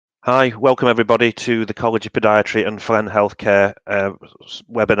Hi, welcome everybody to the College of Podiatry and Flen Healthcare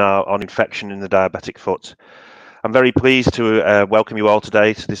webinar on infection in the diabetic foot. I'm very pleased to welcome you all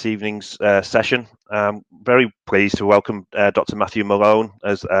today to this evening's session. I'm very pleased to welcome Dr. Matthew Malone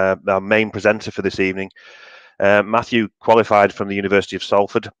as our main presenter for this evening. Matthew qualified from the University of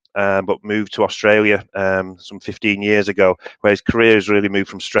Salford, but moved to Australia some 15 years ago, where his career has really moved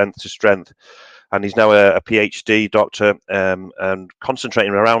from strength to strength. And he's now a PhD doctor and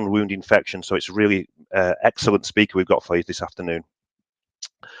concentrating around wound infection. So it's a really excellent speaker we've got for you this afternoon.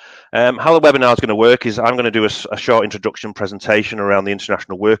 How the webinar is going to work is I'm going to do a short introduction presentation around the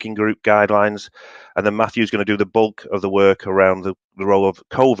International Working Group guidelines, and then Matthew's going to do the bulk of the work around the role of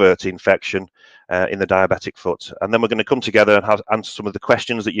covert infection in the diabetic foot. And then we're going to come together and answer some of the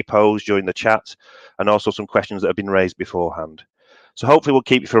questions that you posed during the chat, and also some questions that have been raised beforehand. So hopefully we'll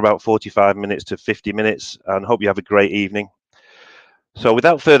keep you for about 45 minutes to 50 minutes, and hope you have a great evening. So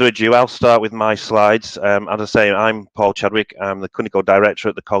without further ado, I'll start with my slides. As I say, I'm Paul Chadwick. I'm the Clinical Director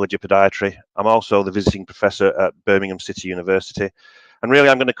at the College of Podiatry. I'm also the Visiting Professor at Birmingham City University. And really,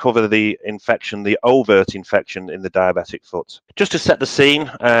 I'm going to cover the infection, the overt infection in the diabetic foot. Just to set the scene,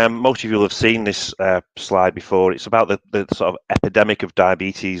 most of you will have seen this slide before. It's about the sort of epidemic of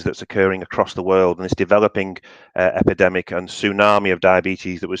diabetes that's occurring across the world, and this developing epidemic and tsunami of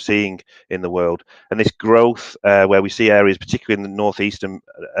diabetes that we're seeing in the world. And this growth, where we see areas, particularly in the northeastern,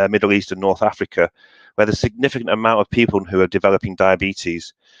 Middle East and North Africa, where there's a significant amount of people who are developing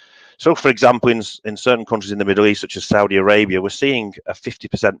diabetes. So, for example, in certain countries in the Middle East, such as Saudi Arabia, we're seeing a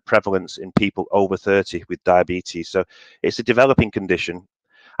 50% prevalence in people over 30 with diabetes. So it's a developing condition.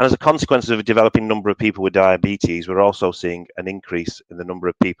 And as a consequence of a developing number of people with diabetes, we're also seeing an increase in the number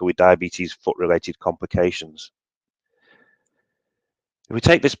of people with diabetes foot-related complications. If we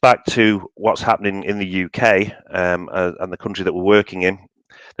take this back to what's happening in the UK and the country that we're working in,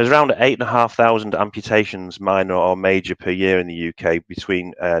 there's around 8,500 amputations, minor or major, per year in the UK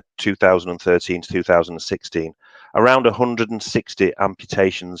between 2013 to 2016, around 160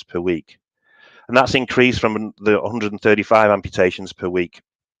 amputations per week. And that's increased from the 135 amputations per week.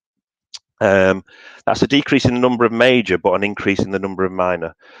 That's a decrease in the number of major, but an increase in the number of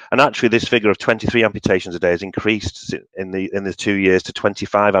minor. And actually, this figure of 23 amputations a day has increased in the 2 years to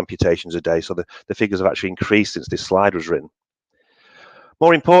 25 amputations a day. So the figures have actually increased since this slide was written.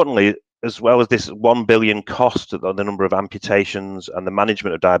 More importantly, as well as this 1 billion cost on the number of amputations and the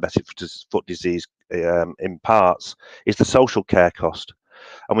management of diabetic foot disease imparts, is the social care cost.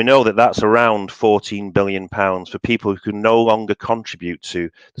 And we know that that's around £14 billion for people who can no longer contribute to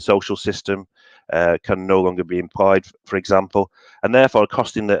the social system, can no longer be employed, for example, and therefore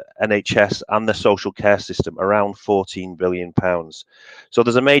costing the NHS and the social care system around £14 billion. So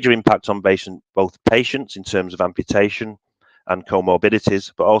there's a major impact on both patients in terms of amputation and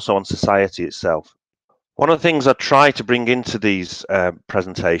comorbidities, but also on society itself. One of the things I try to bring into these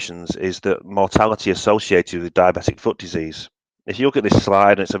presentations is the mortality associated with diabetic foot disease. If you look at this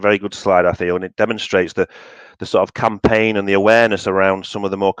slide, and it's a very good slide, I feel, and it demonstrates the sort of campaign and the awareness around some of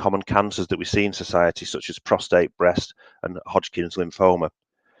the more common cancers that we see in society, such as prostate, breast, and Hodgkin's lymphoma.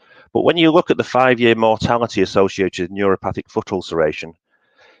 But when you look at the 5-year mortality associated with neuropathic foot ulceration,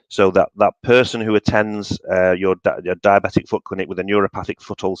 so that person who attends your diabetic foot clinic with a neuropathic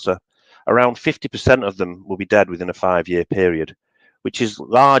foot ulcer, around 50% of them will be dead within a 5-year period, which is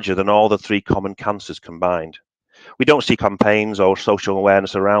larger than all the 3 common cancers combined. We don't see campaigns or social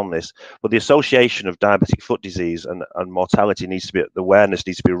awareness around this, but the association of diabetic foot disease and mortality the awareness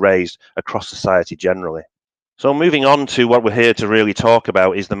needs to be raised across society generally. So moving on to what we're here to really talk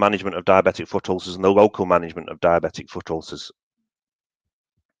about is the management of diabetic foot ulcers and the local management of diabetic foot ulcers.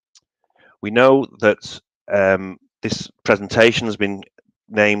 We know that this presentation has been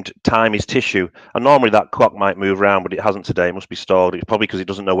named Time is Tissue, and normally that clock might move around, but it hasn't today. It must be stalled. It's probably because it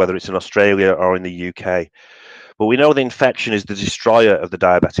doesn't know whether it's in Australia or in the UK. But we know the infection is the destroyer of the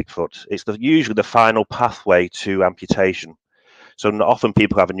diabetic foot. It's usually the final pathway to amputation. So often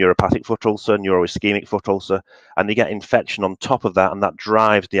people have a neuropathic foot ulcer, neuroischemic foot ulcer, and they get infection on top of that, and that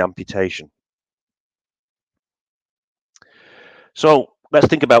drives the amputation. So let's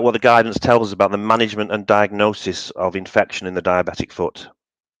think about what the guidance tells us about the management and diagnosis of infection in the diabetic foot.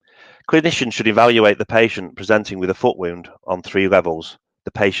 Clinicians should evaluate the patient presenting with a foot wound on 3 levels.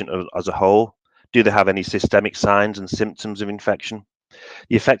 The patient as a whole. Do they have any systemic signs and symptoms of infection?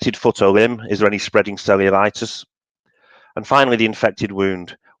 The affected foot or limb, is there any spreading cellulitis? And finally, the infected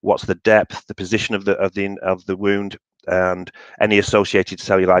wound. What's the depth, the position of the wound, and any associated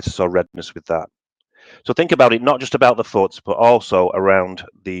cellulitis or redness with that? So think about it, not just about the foot, but also around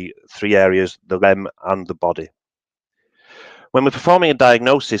the 3 areas, the limb and the body. When we're performing a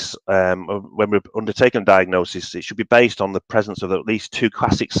diagnosis, or when we're undertaking a diagnosis, it should be based on the presence of at least 2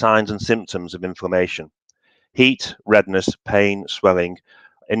 classic signs and symptoms of inflammation: heat, redness, pain, swelling,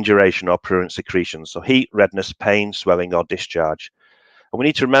 induration or prurient secretions. So heat, redness, pain, swelling or discharge. And we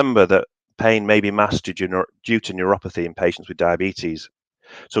need to remember that pain may be masked due to neuropathy in patients with diabetes.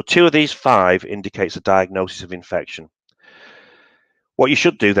 So 2 of these 5 indicates a diagnosis of infection. What you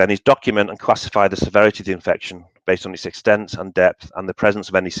should do then is document and classify the severity of the infection based on its extent and depth and the presence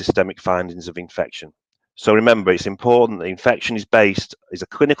of any systemic findings of infection. So remember, it's important that infection is a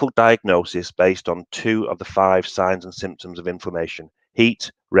clinical diagnosis based on 2 of the 5 signs and symptoms of inflammation: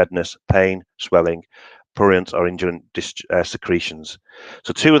 heat, redness, pain, swelling, prurient or indurant secretions.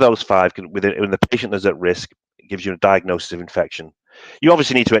 So 2 of those 5, when the patient is at risk, it gives you a diagnosis of infection. You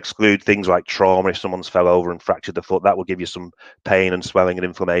obviously need to exclude things like trauma. If someone's fell over and fractured the foot, that will give you some pain and swelling and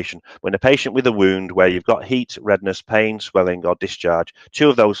inflammation. When a patient with a wound where you've got heat, redness, pain, swelling or discharge, 2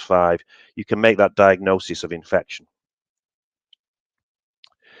 of those 5, you can make that diagnosis of infection.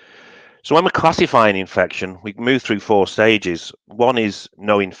 So when we're classifying infection, we move through 4 stages. One is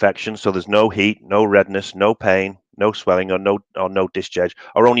no infection, so there's no heat, no redness, no pain, no swelling or no discharge,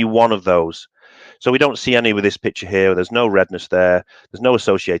 or only one of those. So we don't see any with this picture here. There's no redness there. There's no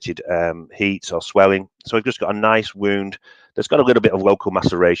associated heat or swelling. So we've just got a nice wound that's got a little bit of local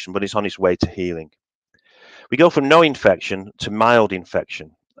maceration, but it's on its way to healing. We go from no infection to mild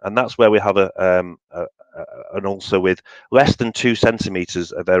infection, and that's where we have an ulcer with less than 2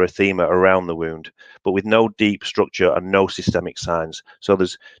 centimeters of erythema around the wound, but with no deep structure and no systemic signs. So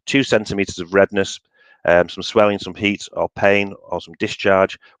there's 2 centimeters of redness, some swelling, some heat or pain or some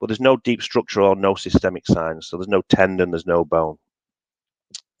discharge, but there's no deep structure or no systemic signs. So there's no tendon, there's no bone.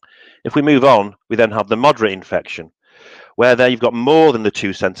 If we move on, we then have the moderate infection, where there you've got more than the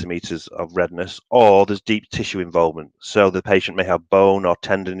 2 centimeters of redness, or there's deep tissue involvement. So the patient may have bone or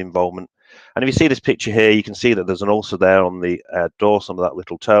tendon involvement. And if you see this picture here, you can see that there's an ulcer there on the dorsum of that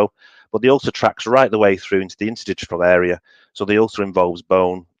little toe, but the ulcer tracks right the way through into the interdigital area. So the ulcer involves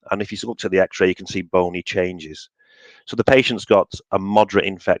bone. And if you look at the x-ray, you can see bony changes. So the patient's got a moderate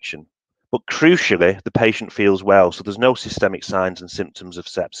infection, but crucially, the patient feels well. So there's no systemic signs and symptoms of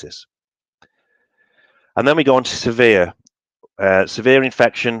sepsis. And then we go on to severe. Severe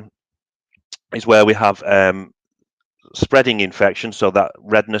infection is where we have spreading infection, so that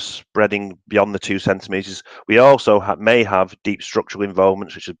redness spreading beyond the 2 centimeters. We also may have deep structural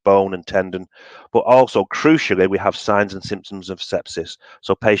involvement, such as bone and tendon, but also crucially, we have signs and symptoms of sepsis.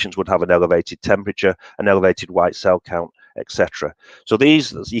 So patients would have an elevated temperature, an elevated white cell count, etc. So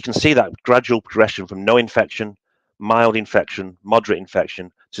these, you can see that gradual progression from no infection, mild infection, moderate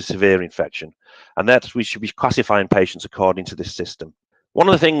infection to severe infection. And that we should be classifying patients according to this system. One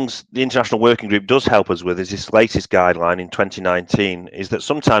of the things the International Working Group does help us with is this latest guideline in 2019, is that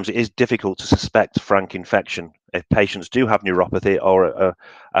sometimes it is difficult to suspect frank infection if patients do have neuropathy or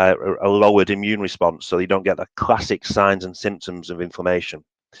a lowered immune response, so you don't get the classic signs and symptoms of inflammation.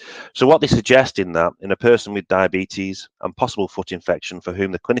 So what they suggest in a person with diabetes and possible foot infection for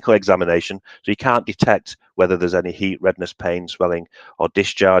whom the clinical examination, so you can't detect whether there's any heat, redness, pain, swelling or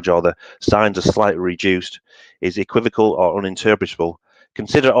discharge, or the signs are slightly reduced, is equivocal or uninterpretable,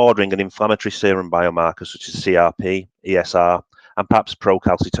 consider ordering an inflammatory serum biomarker such as CRP, ESR, and perhaps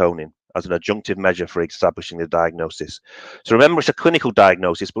procalcitonin as an adjunctive measure for establishing the diagnosis. So remember, it's a clinical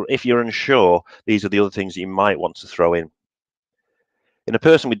diagnosis, but if you're unsure, these are the other things that you might want to throw in. In a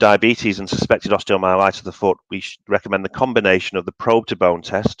person with diabetes and suspected osteomyelitis of the foot, we recommend the combination of the probe to bone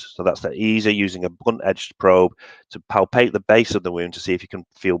test. So that's the easier, using a blunt-edged probe to palpate the base of the wound to see if you can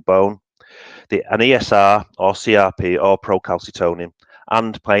feel bone, an ESR or CRP or procalcitonin,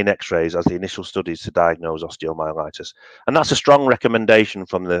 and plain x-rays as the initial studies to diagnose osteomyelitis. And that's a strong recommendation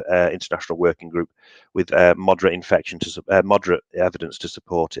from the International Working Group, with moderate evidence to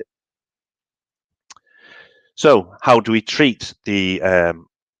support it. So how do we treat the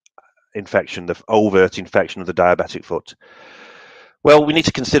infection, the overt infection of the diabetic foot? Well, we need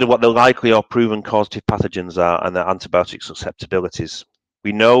to consider what the likely or proven causative pathogens are and their antibiotic susceptibilities.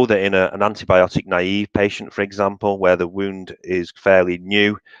 We know that in an antibiotic naive patient, for example, where the wound is fairly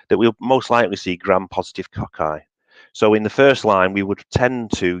new, that we'll most likely see gram-positive cocci. So in the first line, we would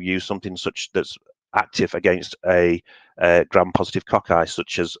tend to use something that's active against a gram-positive cocci,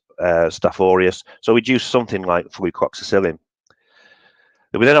 such as Staph aureus. So we'd use something like flucloxacillin.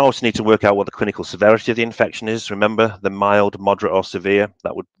 We then also need to work out what the clinical severity of the infection is. Remember, the mild, moderate or severe,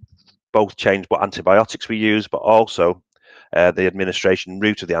 that would both change what antibiotics we use, but also the administration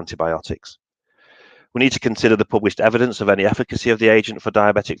route of the antibiotics. We need to consider the published evidence of any efficacy of the agent for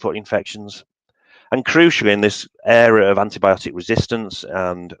diabetic foot infections. And crucially, in this area of antibiotic resistance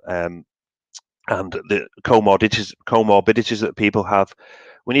and the comorbidities that people have,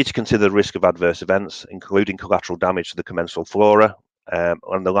 we need to consider the risk of adverse events, including collateral damage to the commensal flora,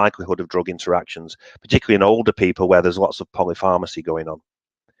 and the likelihood of drug interactions, particularly in older people where there's lots of polypharmacy going on.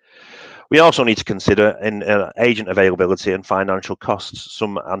 We also need to consider agent availability and financial costs.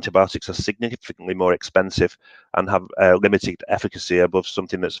 Some antibiotics are significantly more expensive and have limited efficacy above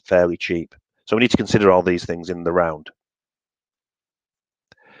something that's fairly cheap. So we need to consider all these things in the round.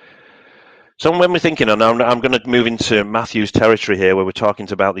 So when we're thinking, and I'm going to move into Matthew's territory here, where we're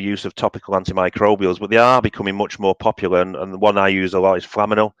talking about the use of topical antimicrobials, but they are becoming much more popular, and the one I use a lot is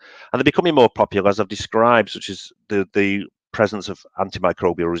Flaminil, and they're becoming more popular, as I've described, such as the presence of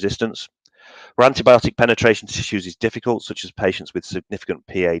antimicrobial resistance. Where antibiotic penetration to tissues is difficult, such as patients with significant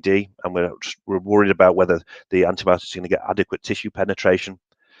PAD, and we're worried about whether the antibiotics are going to get adequate tissue penetration.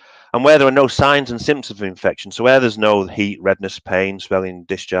 And where there are no signs and symptoms of infection, so where there's no heat, redness, pain, swelling,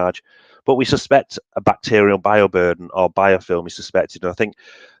 discharge, but we suspect a bacterial bioburden or biofilm is suspected. And I think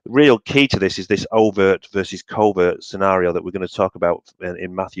the real key to this is this overt versus covert scenario that we're going to talk about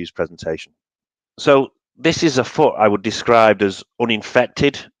in Matthew's presentation. So this is a foot I would describe as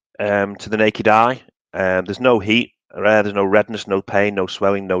uninfected to the naked eye. There's no heat, there's no redness, no pain, no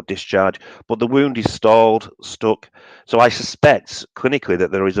swelling, no discharge, but the wound is stalled, stuck. So I suspect clinically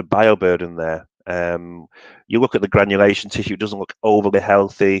that there is a bioburden there. You look at the granulation tissue, it doesn't look overly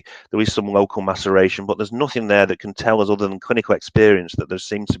healthy. There is some local maceration, but there's nothing there that can tell us, other than clinical experience, that there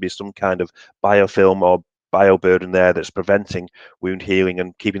seems to be some kind of biofilm or bioburden there that's preventing wound healing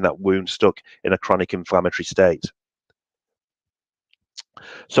and keeping that wound stuck in a chronic inflammatory state.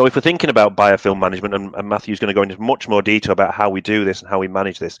 So if we're thinking about biofilm management, and Matthew's going to go into much more detail about how we do this and how we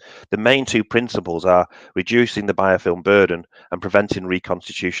manage this, the main two principles are reducing the biofilm burden and preventing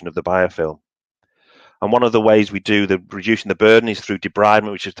reconstitution of the biofilm. And one of the ways we do reducing the burden is through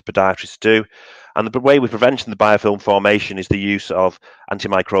debridement, which is the podiatrists do. And the way we're preventing the biofilm formation is the use of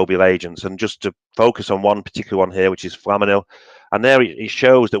antimicrobial agents. And just to focus on one particular one here, which is Flaminil. And there it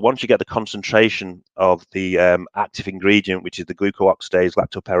shows that once you get the concentration of the active ingredient, which is the glucooxidase,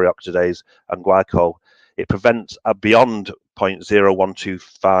 lactoperioxidase, and glycol, it prevents beyond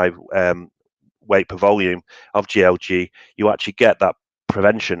 0.0125 weight per volume of GLG. You actually get that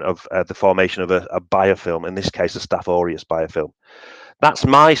prevention of the formation of a biofilm, in this case a Staph aureus biofilm. That's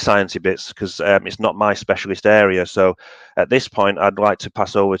my sciencey bits, because it's not my specialist area. So at this point, I'd like to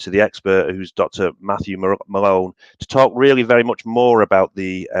pass over to the expert, who's Dr. Matthew Malone, to talk really very much more about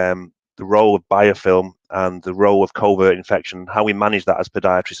the role of biofilm and the role of covert infection, and how we manage that as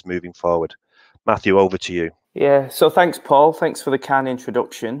podiatrists moving forward. Matthew, over to you. Yeah, so thanks, Paul. Thanks for the kind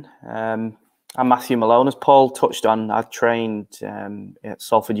introduction. I'm Matthew Malone. As Paul touched on, I've trained at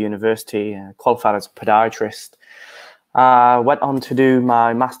Salford University, qualified as a podiatrist. Went on to do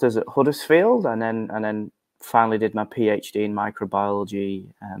my master's at Huddersfield, and then finally did my PhD in microbiology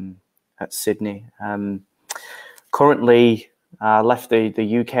at Sydney. Currently, left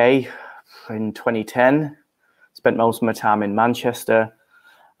the UK in 2010. Spent most of my time in Manchester,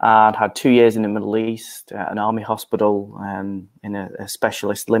 and had 2 years in the Middle East at an army hospital in a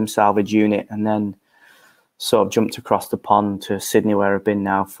specialist limb salvage unit, and then sort of jumped across the pond to Sydney, where I've been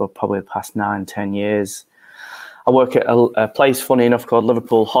now for probably the past 9-10 years. I work at a place, funny enough, called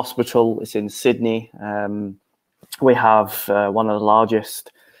Liverpool Hospital. It's in Sydney. We have one of the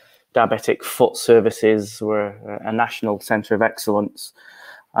largest diabetic foot services. We're a national centre of excellence.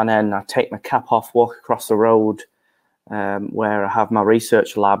 And then I take my cap off, walk across the road, where I have my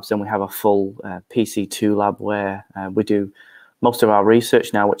research labs, and we have a full PC2 lab where we do most of our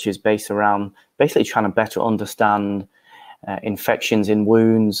research now, which is based around basically trying to better understand infections in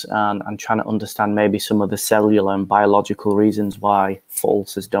wounds and trying to understand maybe some of the cellular and biological reasons why foot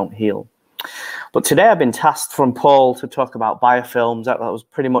ulcers don't heal. But today I've been tasked from Paul to talk about biofilms. That was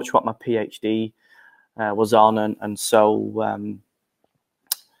pretty much what my PhD was on, and so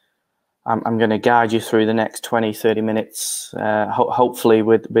I'm going to guide you through the next 20-30 minutes, hopefully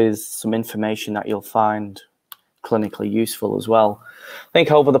with some information that you'll find clinically useful as well. I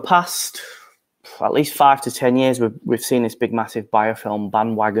think over the past at least 5 to 10 years, we've seen this big, massive biofilm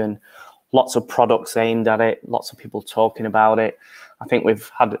bandwagon, lots of products aimed at it, lots of people talking about it. I think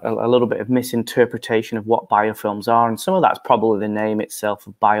we've had a little bit of misinterpretation of what biofilms are, and some of that's probably the name itself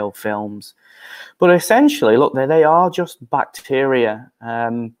of biofilms. But essentially, look, they are just bacteria,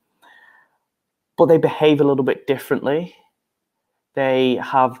 but they behave a little bit differently. They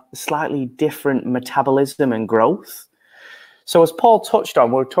have slightly different metabolism and growth. So as Paul touched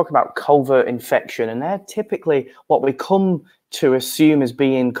on, we're talking about covert infection, and they're typically what we come to assume as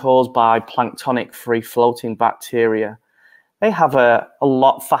being caused by planktonic free-floating bacteria. They have a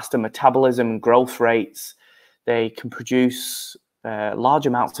lot faster metabolism and growth rates. They can produce large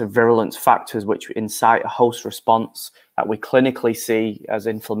amounts of virulence factors which incite a host response that we clinically see as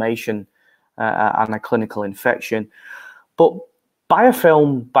inflammation and a clinical infection. But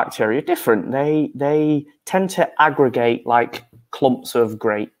biofilm bacteria are different. They tend to aggregate like clumps of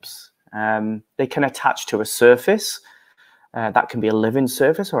grapes. They can attach to a surface. That can be a living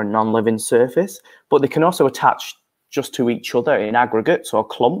surface or a non-living surface, but they can also attach just to each other in aggregates or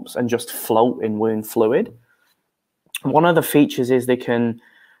clumps and just float in wound fluid. One of the features is they can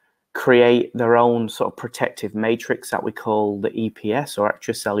create their own sort of protective matrix that we call the EPS, or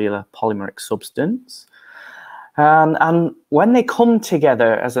extracellular polymeric substance. And when they come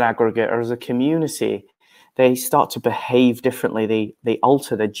together as an aggregate or as a community, they start to behave differently. They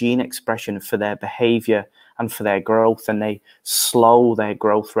alter their gene expression for their behavior and for their growth, and they slow their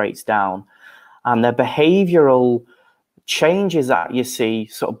growth rates down. And their behavioral changes that you see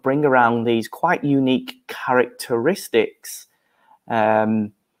sort of bring around these quite unique characteristics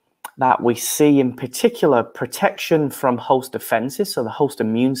that we see, in particular protection from host defenses. So the host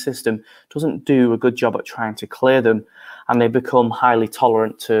immune system doesn't do a good job at trying to clear them, and they become highly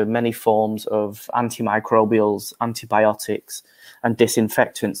tolerant to many forms of antimicrobials, antibiotics, and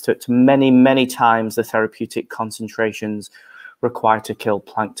disinfectants, to many times the therapeutic concentrations required to kill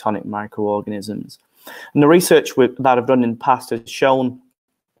planktonic microorganisms. And the research that I've done in the past has shown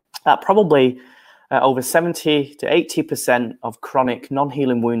that probably over 70 to 80% of chronic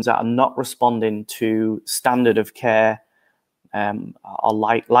non-healing wounds that are not responding to standard of care are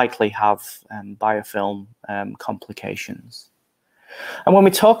likely have biofilm complications. And when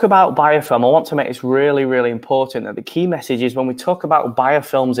we talk about biofilm, I want to make this really, really important that the key message is when we talk about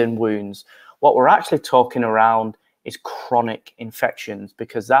biofilms in wounds, what we're actually talking around is chronic infections,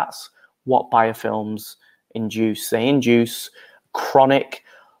 because that's what biofilms induce. They induce chronic,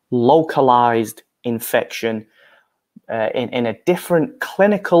 localized infection in a different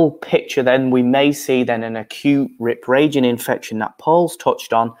clinical picture than we may see than an acute rip-raging infection that Paul's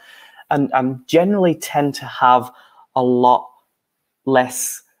touched on, and generally tend to have a lot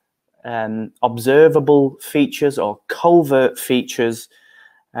less observable features or covert features,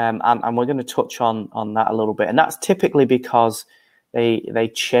 and we're going to touch on that a little bit. And that's typically because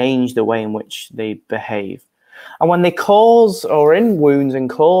they change the way in which they behave. And when they cause, or in wounds and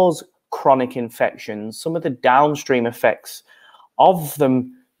cause chronic infections, some of the downstream effects of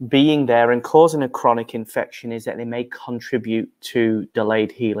them being there and causing a chronic infection is that they may contribute to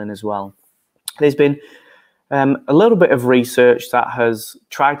delayed healing as well. There's been a little bit of research that has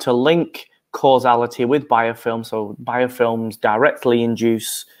tried to link causality with biofilms. So biofilms directly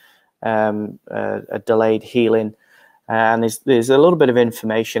induce a delayed healing. And there's a little bit of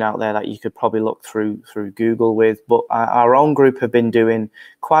information out there that you could probably look through Google with. But our own group have been doing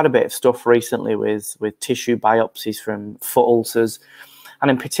quite a bit of stuff recently with tissue biopsies from foot ulcers.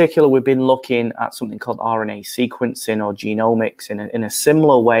 And in particular, we've been looking at something called RNA sequencing or genomics in a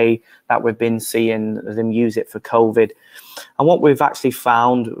similar way that we've been seeing them use it for COVID. And what we've actually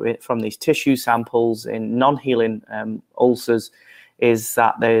found from these tissue samples in non-healing ulcers is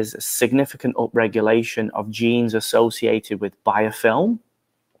that there's a significant upregulation of genes associated with biofilm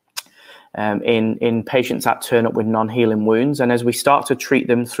in patients that turn up with non-healing wounds. And as we start to treat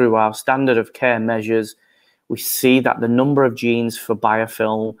them through our standard of care measures, we see that the number of genes for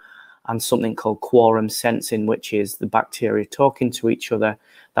biofilm and something called quorum sensing, which is the bacteria talking to each other,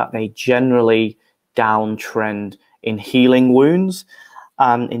 that they generally downtrend in healing wounds.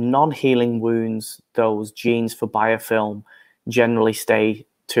 And in non-healing wounds, those genes for biofilm generally stay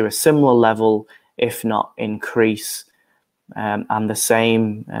to a similar level, if not increase. And the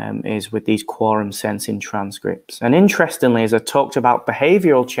same is with these quorum sensing transcripts. And interestingly, as I talked about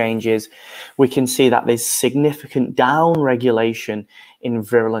behavioral changes, we can see that there's significant down regulation in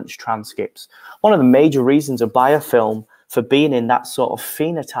virulence transcripts. One of the major reasons of biofilm for being in that sort of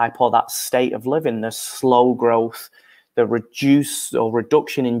phenotype or that state of living, the slow growth, the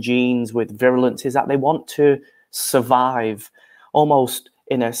reduction in genes with virulence, is that they want to survive almost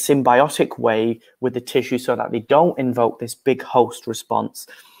in a symbiotic way with the tissue so that they don't invoke this big host response,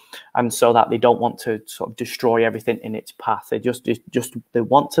 and so that they don't want to sort of destroy everything in its path. They they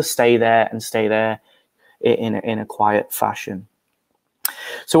want to stay there and stay there in a quiet fashion.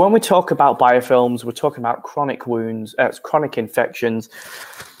 So when we talk about biofilms, we're talking about chronic wounds, chronic infections.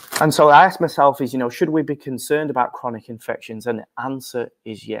 And so I asked myself is, should we be concerned about chronic infections? And the answer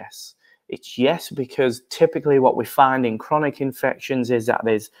is yes. It's yes, because typically what we find in chronic infections is that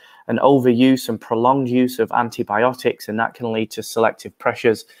there's an overuse and prolonged use of antibiotics, and that can lead to selective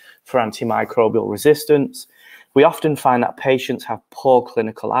pressures for antimicrobial resistance. We often find that patients have poor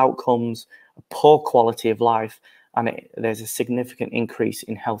clinical outcomes, a poor quality of life, and there's a significant increase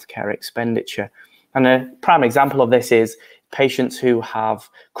in healthcare expenditure. And a prime example of this is patients who have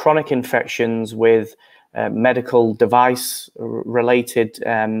chronic infections with medical device related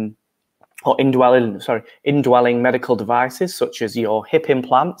or indwelling medical devices, such as your hip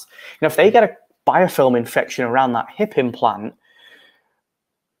implants. If they get a biofilm infection around that hip implant,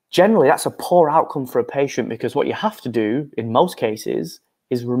 generally that's a poor outcome for a patient, because what you have to do in most cases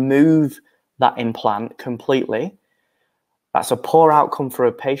is remove that implant completely. That's a poor outcome for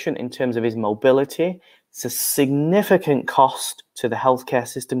a patient in terms of his mobility. It's a significant cost to the healthcare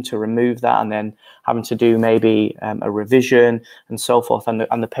system to remove that, and then having to do maybe a revision and so forth, and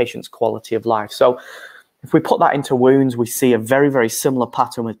the patient's quality of life. So if we put that into wounds, we see a very, very similar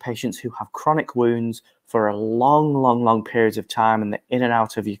pattern with patients who have chronic wounds for a long periods of time, and they're in and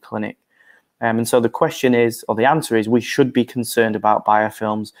out of your clinic. And so the question is, or the answer is, we should be concerned about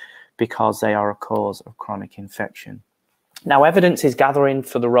biofilms because they are a cause of chronic infection. Now, evidence is gathering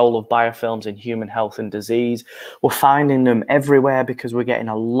for the role of biofilms in human health and disease. We're finding them everywhere because we're getting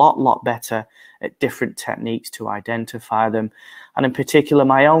a lot better at different techniques to identify them. And in particular,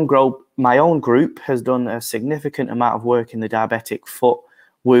 my own group has done a significant amount of work in the diabetic foot,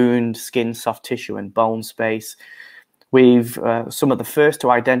 wound, skin, soft tissue, and bone space. We've some of the first to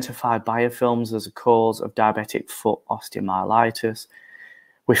identify biofilms as a cause of diabetic foot osteomyelitis.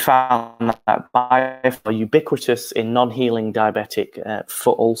 We found that biofilms are ubiquitous in non-healing diabetic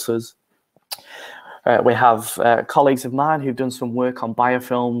foot ulcers. We have colleagues of mine who've done some work on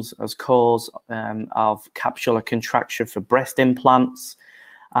biofilms as cause of capsular contracture for breast implants,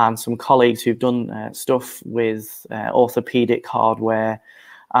 and some colleagues who've done stuff with orthopedic hardware,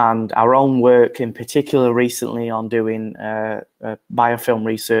 and our own work in particular recently on doing biofilm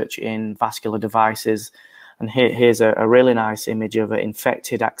research in vascular devices. And here's a really nice image of an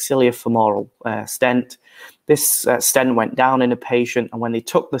infected axillary femoral stent. This stent went down in a patient, and when they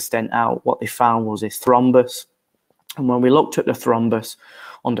took the stent out, what they found was this thrombus. And when we looked at the thrombus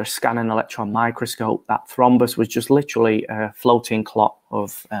under scanning electron microscope, that thrombus was just literally a floating clot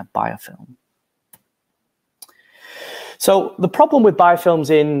of biofilm. So the problem with biofilms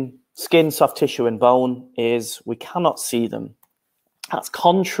in skin, soft tissue, and bone is we cannot see them. That's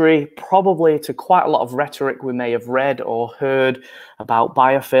contrary probably to quite a lot of rhetoric we may have read or heard about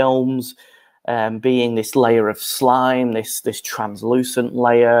biofilms being this layer of slime, this translucent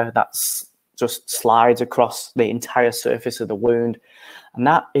layer that's just slides across the entire surface of the wound. And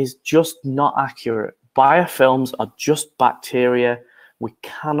that is just not accurate. Biofilms are just bacteria. We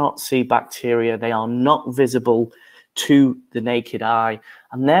cannot see bacteria. They are not visible to the naked eye.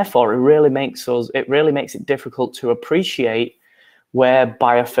 And therefore, it really makes it difficult to appreciate where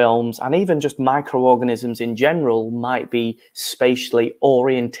biofilms and even just microorganisms in general might be spatially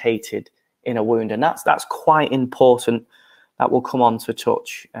orientated in a wound. And that's quite important. That will come on to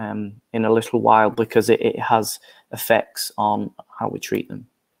touch in a little while, because it has effects on how we treat them.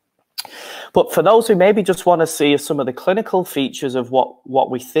 But for those who maybe just want to see some of the clinical features of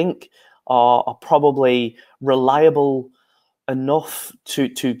what we think are probably reliable enough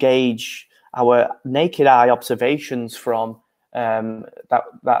to gauge our naked eye observations from,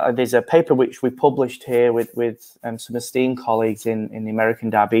 there's a paper which we published here with some esteemed colleagues in the American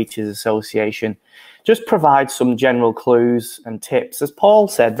Diabetes Association. Just provide some general clues and tips. As Paul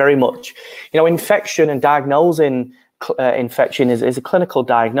said, very much, infection and diagnosing infection is a clinical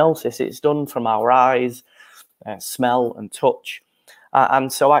diagnosis. It's done from our eyes, smell, and touch.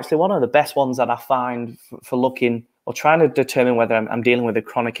 And so actually one of the best ones that I find for looking or trying to determine whether I'm dealing with a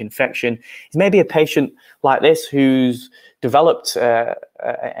chronic infection is maybe a patient like this who's developed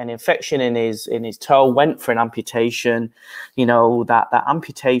an infection in his toe, went for an amputation. That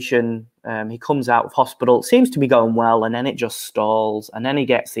amputation, he comes out of hospital, it seems to be going well, and then it just stalls, and then he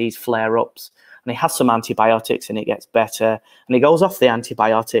gets these flare-ups, and he has some antibiotics and it gets better, and he goes off the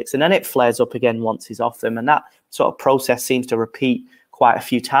antibiotics, and then it flares up again once he's off them, and that sort of process seems to repeat quite a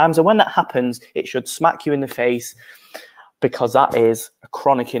few times. And when that happens, it should smack you in the face, because that is a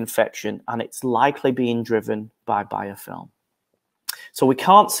chronic infection and it's likely being driven by biofilm. So we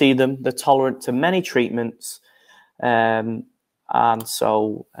can't see them. They're tolerant to many treatments. And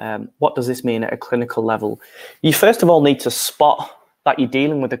so what does this mean at a clinical level? You first of all need to spot that you're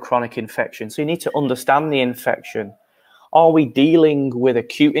dealing with a chronic infection. So you need to understand the infection. Are we dealing with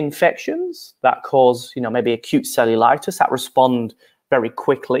acute infections that cause, maybe acute cellulitis that respond very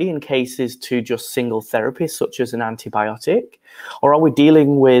quickly in cases to just single therapy, such as an antibiotic? Or are we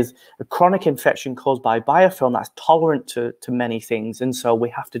dealing with a chronic infection caused by biofilm that's tolerant to many things? And so we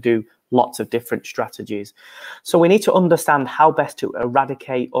have to do lots of different strategies. So we need to understand how best to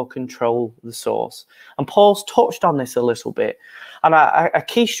eradicate or control the source. And Paul's touched on this a little bit. And a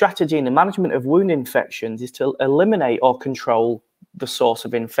key strategy in the management of wound infections is to eliminate or control the source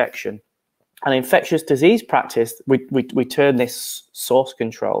of infection. And infectious disease practice, we term this source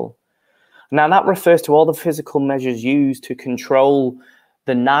control. Now, that refers to all the physical measures used to control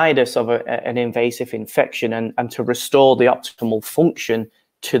the nidus of an invasive infection and to restore the optimal function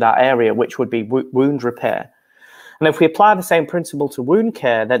to that area, which would be wound repair. And if we apply the same principle to wound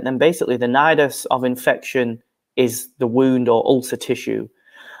care, then basically the nidus of infection is the wound or ulcer tissue.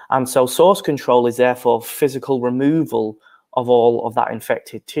 And so source control is therefore physical removal of all of that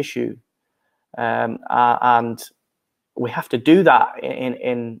infected tissue. And we have to do that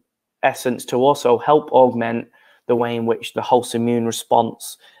in essence to also help augment the way in which the host immune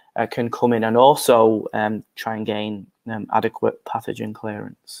response can come in and also try and gain adequate pathogen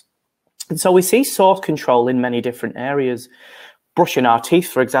clearance. And so we see source control in many different areas. Brushing our teeth,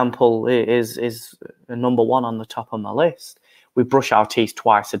 for example, is number one on the top of my list. We brush our teeth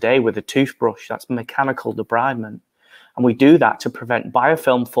twice a day with a toothbrush. That's mechanical debridement. And we do that to prevent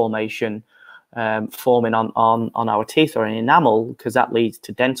biofilm formation forming on our teeth or an enamel, because that leads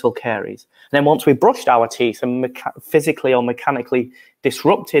to dental caries. And then once we brushed our teeth and physically or mechanically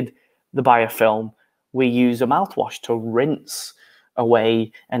disrupted the biofilm, we use a mouthwash to rinse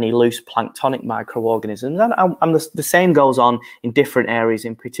away any loose planktonic microorganisms. And the same goes on in different areas,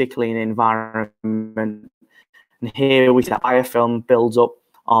 in particularly in environment. And here we see that biofilm builds up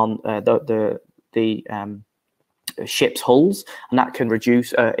on the ship's hulls, and that can reduce,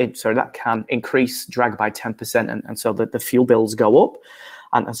 that can increase drag by 10%, and so the fuel bills go up.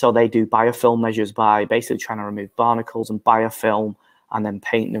 And so they do biofilm measures by basically trying to remove barnacles and biofilm and then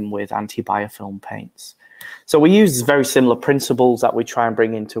paint them with anti-biofilm paints. So we use very similar principles that we try and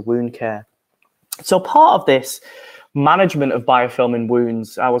bring into wound care. So part of this management of biofilm in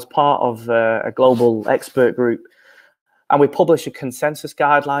wounds, I was part of a global expert group, and we published a consensus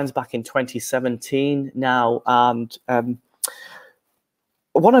guidelines back in 2017 now. And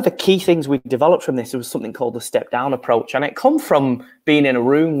one of the key things we developed from this was something called the step down approach. And it come from being in a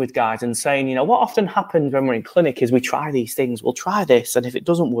room with guys and saying, you know, what often happens when we're in clinic is we try these things, we'll try this, and if it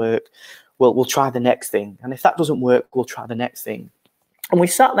doesn't work, we'll try the next thing. And if that doesn't work, we'll try the next thing. And we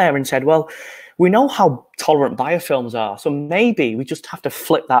sat there and said, well, we know how tolerant biofilms are, so maybe we just have to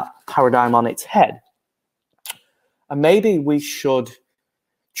flip that paradigm on its head. And maybe we should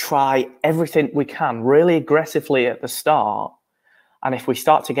try everything we can really aggressively at the start. And if we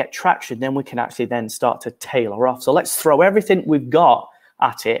start to get traction, then we can actually then start to tailor off. So let's throw everything we've got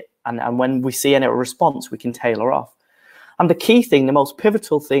at it. And when we see any response, we can tailor off. And the key thing, the most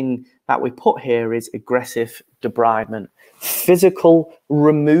pivotal thing that we put here is aggressive debridement, physical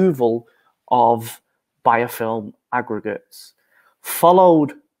removal of biofilm aggregates,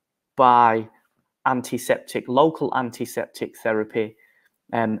 followed by local antiseptic therapy,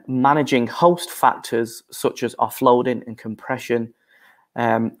 managing host factors such as offloading and compression,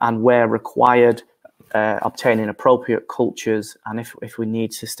 and where required, obtaining appropriate cultures, and if we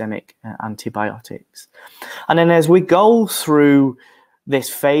need systemic antibiotics. And then as we go through this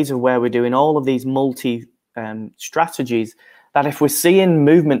phase of where we're doing all of these multi strategies, that if we're seeing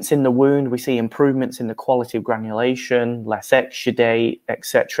movements in the wound, we see improvements in the quality of granulation, less exudate,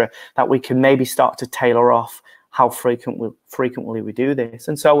 etc., that we can maybe start to tailor off how frequently we do this.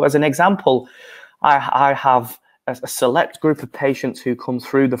 And so as an example, I have a select group of patients who come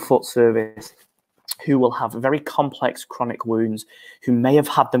through the foot service who will have very complex chronic wounds, who may have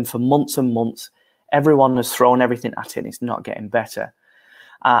had them for months and months. Everyone has thrown everything at it and it's not getting better.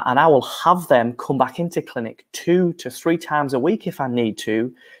 And I will have them come back into clinic 2 to 3 times a week if I need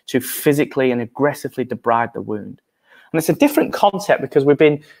to physically and aggressively debride the wound. And it's a different concept because we've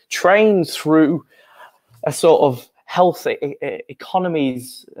been trained through a sort of health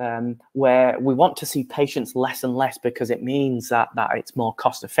economies where we want to see patients less and less because it means that it's more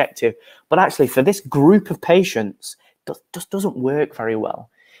cost effective. But actually for this group of patients, it just doesn't work very well.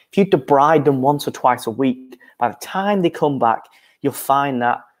 If you debride them once or twice a week, by the time they come back, you'll find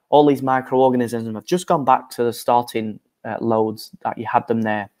that all these microorganisms have just gone back to the starting loads that you had them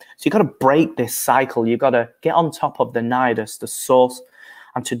there. So you've got to break this cycle. You've got to get on top of the nidus, the source.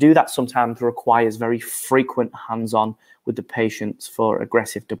 And to do that sometimes requires very frequent hands-on with the patients for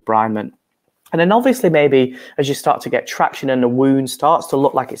aggressive debridement. And then obviously maybe as you start to get traction and the wound starts to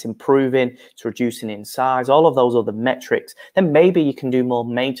look like it's improving, it's reducing in size, all of those other metrics, then maybe you can do more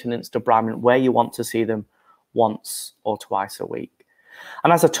maintenance debridement where you want to see them once or twice a week.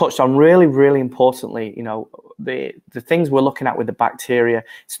 And as I touched on, really, really importantly, you know, the things we're looking at with the bacteria,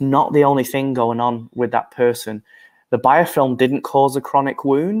 it's not the only thing going on with that person. The biofilm didn't cause a chronic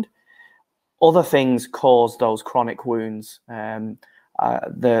wound. Other things cause those chronic wounds.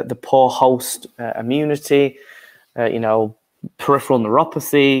 The poor host immunity, you know, peripheral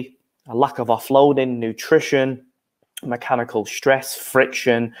neuropathy, a lack of offloading, nutrition, mechanical stress,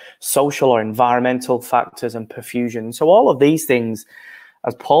 friction, social or environmental factors, and perfusion. So all of these things,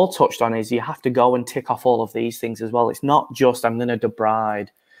 as Paul touched on, is you have to go and tick off all of these things as well. It's not just I'm going to debride,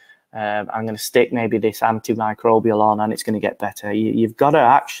 I'm going to stick maybe this antimicrobial on and it's going to get better. You've got to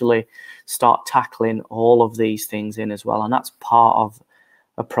actually start tackling all of these things in as well. And that's part of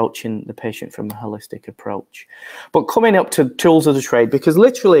approaching the patient from a holistic approach. But coming up to tools of the trade, because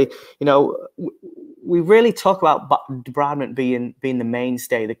literally, you know, we really talk about debridement being the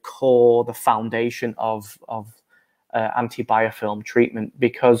mainstay, the core, the foundation of anti-biofilm treatment,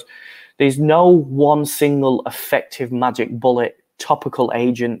 because there's no one single effective magic bullet topical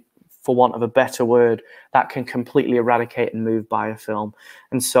agent, for want of a better word, that can completely eradicate and move biofilm.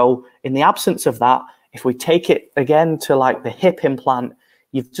 And so in the absence of that, if we take it again to like the hip implant,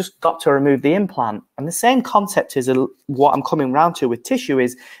 you've just got to remove the implant. And the same concept is what I'm coming around to with tissue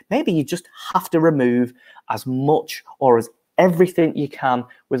is maybe you just have to remove as much or as everything you can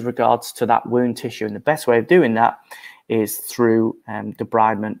with regards to that wound tissue. And the best way of doing that is through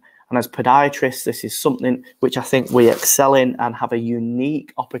debridement. And as podiatrists, this is something which I think we excel in and have a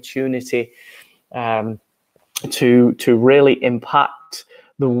unique opportunity to really impact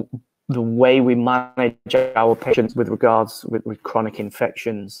the way we manage our patients with regards with chronic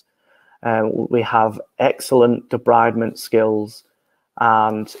infections. We have excellent debridement skills,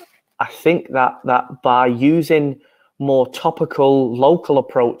 and I think that by using more topical, local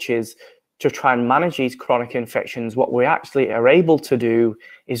approaches to try and manage these chronic infections, what we actually are able to do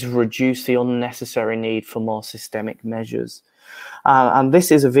is reduce the unnecessary need for more systemic measures. And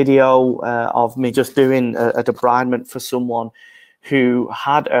this is a video of me just doing a debridement for someone who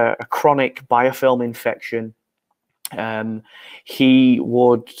had a chronic biofilm infection. He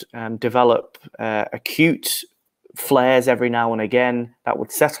would develop acute flares every now and again that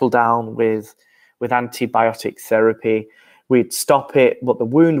would settle down with antibiotic therapy. We'd stop it, but the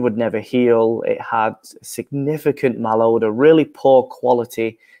wound would never heal. It had significant malodor, really poor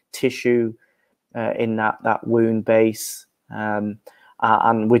quality tissue in that wound base. And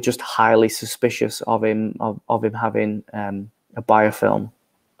we're just highly suspicious of him having a biofilm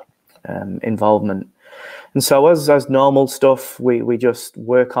involvement. And so as normal stuff, we just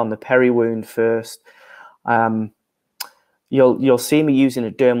work on the peri-wound first. You'll see me using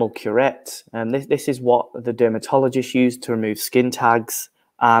a dermal curette, and this is what the dermatologist used to remove skin tags.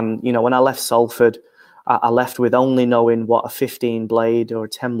 And you know, when I left Salford, I left with only knowing what a 15 blade or a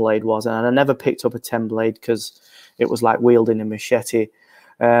 10 blade was, and I never picked up a 10 blade because it was like wielding a machete.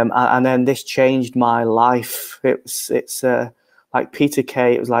 And then this changed my life. It's like Peter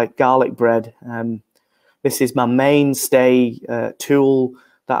Kay. It was like garlic bread. This is my mainstay tool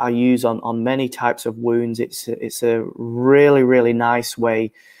that I use on many types of wounds. It's a really, really nice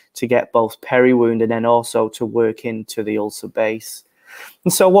way to get both peri-wound and then also to work into the ulcer base.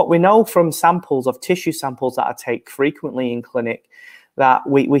 And so what we know from samples of tissue samples that I take frequently in clinic, that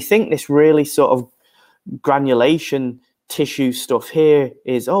we think this really sort of granulation tissue stuff here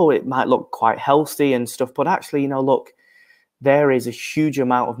is, oh, it might look quite healthy and stuff, but actually, you know, look, there is a huge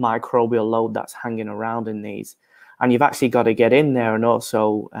amount of microbial load that's hanging around in these. And you've actually got to get in there and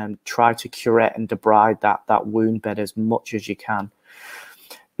also try to curette and debride that wound bed as much as you can.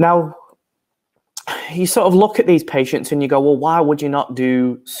 Now, you sort of look at these patients and you go, well, why would you not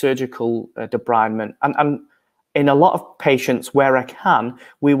do surgical debridement? And in a lot of patients where I can,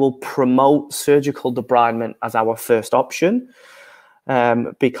 we will promote surgical debridement as our first option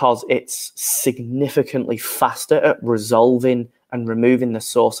because it's significantly faster at resolving and removing the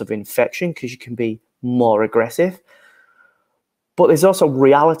source of infection because you can be more aggressive. But there's also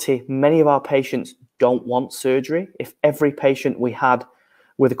reality. Many of our patients don't want surgery. If every patient we had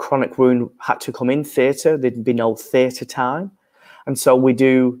with a chronic wound had to come in theatre, there'd be no theatre time. And so we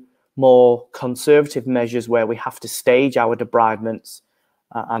do more conservative measures where we have to stage our debridements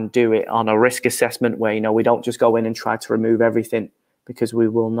and do it on a risk assessment where, you know, we don't just go in and try to remove everything because we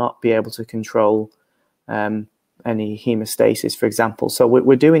will not be able to control any hemostasis, for example. So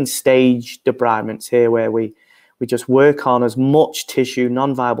we're doing staged debridements here where we We just work on as much tissue,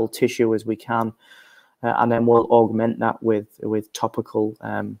 non-viable tissue as we can, and then we'll augment that with topical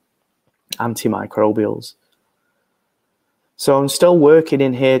antimicrobials. So I'm still working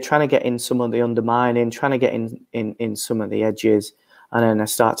in here, trying to get in some of the undermining, trying to get in some of the edges, and then I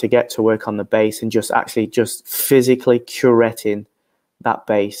start to get to work on the base and just physically curetting that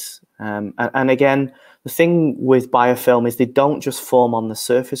base. And again, the thing with biofilm is they don't just form on the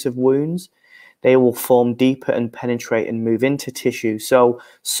surface of wounds. They will form deeper and penetrate and move into tissue. So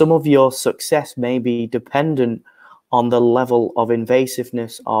some of your success may be dependent on the level of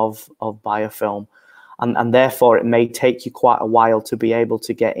invasiveness of biofilm. And therefore, it may take you quite a while to be able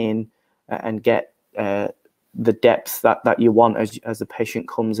to get in and get the depth that you want as the patient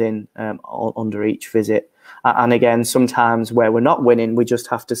comes in under each visit. And again, sometimes where we're not winning, we just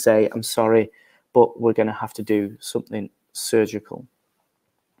have to say, I'm sorry, but we're going to have to do something surgical.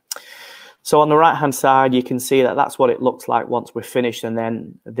 So on the right-hand side, you can see that that's what it looks like once we're finished. And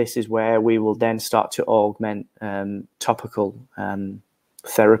then this is where we will then start to augment topical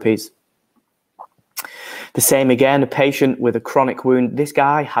therapies. The same again, a patient with a chronic wound. This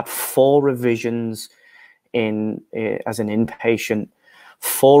guy had 4 revisions as an inpatient,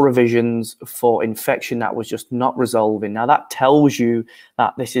 4 revisions for infection that was just not resolving. Now that tells you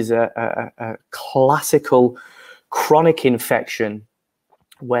that this is a classical chronic infection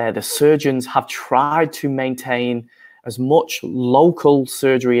where the surgeons have tried to maintain as much local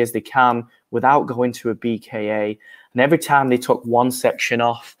surgery as they can without going to a BKA. And every time they took one section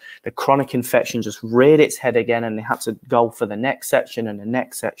off, the chronic infection just reared its head again, and they had to go for the next section and the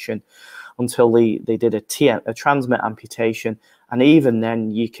next section until they did a transmet amputation. And even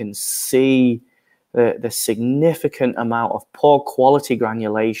then, you can see the significant amount of poor quality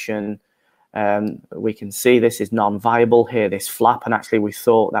granulation. We can see this is non-viable here, this flap, and actually we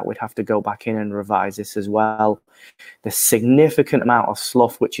thought that we'd have to go back in and revise this as well. The significant amount of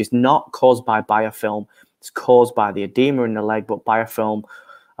slough, which is not caused by biofilm, it's caused by the edema in the leg, but biofilm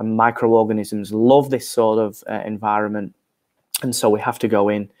and microorganisms love this sort of environment. And so we have to go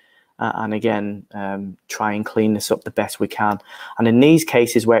in and again, try and clean this up the best we can. And in these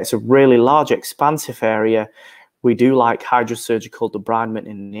cases where it's a really large expansive area, we do like hydrosurgical debridement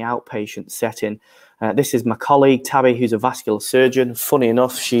in the outpatient setting. This is my colleague, Tabby, who's a vascular surgeon. Funny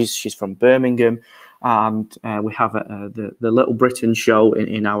enough, she's from Birmingham, and we have the Little Britain show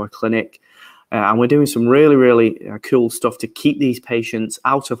in our clinic. And we're doing some really, really cool stuff to keep these patients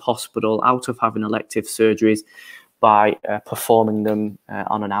out of hospital, out of having elective surgeries by performing them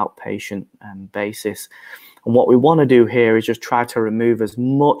on an outpatient basis. And what we want to do here is just try to remove as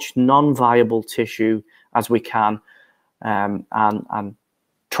much non-viable tissue as we can, and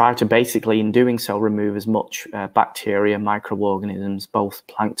try to basically, in doing so, remove as much bacteria, microorganisms, both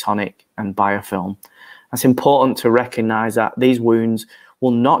planktonic and biofilm. It's important to recognize that these wounds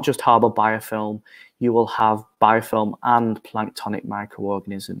will not just harbor biofilm, you will have biofilm and planktonic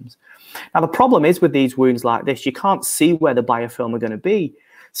microorganisms. Now, the problem is with these wounds like this, you can't see where the biofilm are going to be.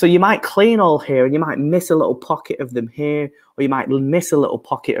 So you might clean all here and you might miss a little pocket of them here, or you might miss a little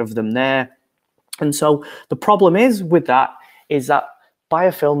pocket of them there. And so the problem is with that is that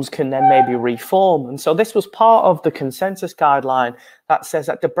biofilms can then maybe reform. And so this was part of the consensus guideline that says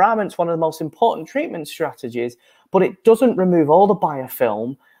that debridement is one of the most important treatment strategies, but it doesn't remove all the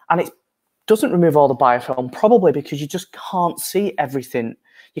biofilm. And it doesn't remove all the biofilm probably because you just can't see everything.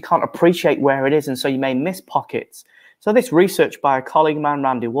 You can't appreciate where it is, and so you may miss pockets. So this research by a colleague of mine,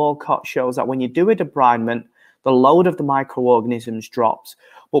 Randy Walcott, shows that when you do a debridement, the load of the microorganisms drops.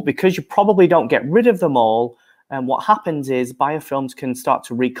 But because you probably don't get rid of them all, and what happens is biofilms can start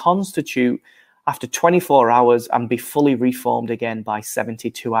to reconstitute after 24 hours and be fully reformed again by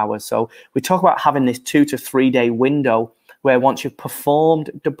 72 hours. So we talk about having this 2 to 3 day window where once you've performed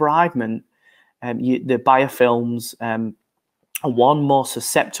debridement, the biofilms are, 1, more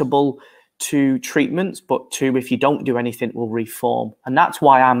susceptible to treatments, but 2, if you don't do anything, it will reform. And that's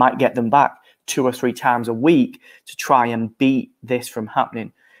why I might get them back 2 or 3 times a week to try and beat this from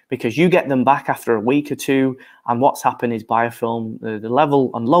happening. Because you get them back after a week or 2, and what's happened is biofilm, the level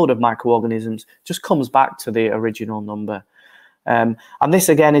and load of microorganisms just comes back to the original number. And this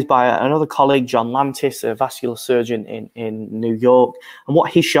again is by another colleague, John Lantis, a vascular surgeon in New York. And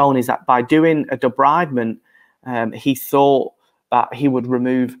what he's shown is that by doing a debridement, he thought that he would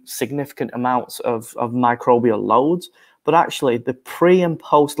remove significant amounts of microbial loads, but actually the pre and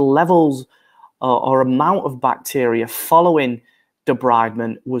post levels or amount of bacteria following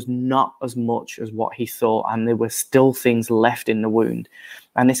debridement was not as much as what he thought, and there were still things left in the wound.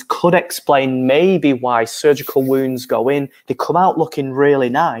 And this could explain maybe why surgical wounds go in, they come out looking really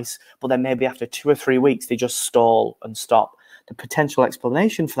nice, but then maybe after 2 or 3 weeks they just stall and stop. The potential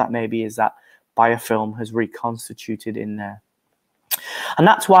explanation for that maybe is that biofilm has reconstituted in there. And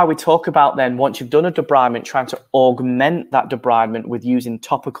that's why we talk about then, once you've done a debridement, trying to augment that debridement with using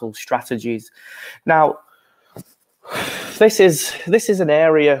topical strategies. Now, this is an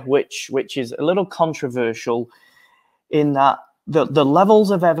area which is a little controversial, in that the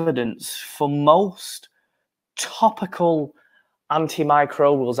levels of evidence for most topical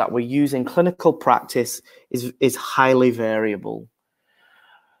antimicrobials that we use in clinical practice is highly variable.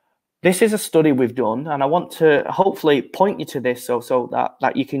 This is a study we've done, and I want to hopefully point you to this so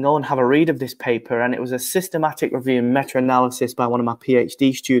that you can go and have a read of this paper. And it was a systematic review and meta-analysis by one of my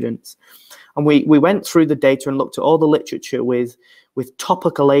PhD students. And we went through the data and looked at all the literature with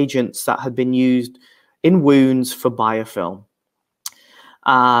topical agents that had been used in wounds for biofilm.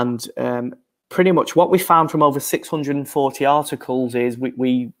 And pretty much what we found from over 640 articles is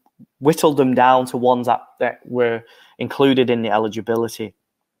we whittled them down to ones that were included in the eligibility.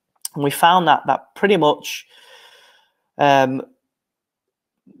 And we found that pretty much in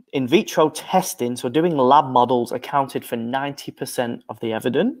vitro testing, so doing lab models, accounted for 90% of the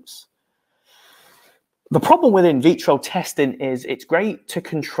evidence. The problem with in vitro testing is it's great to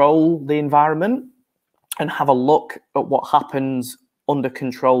control the environment and have a look at what happens under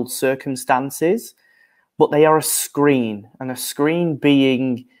controlled circumstances, but they are a screen, and a screen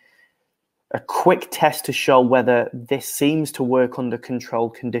being a quick test to show whether this seems to work under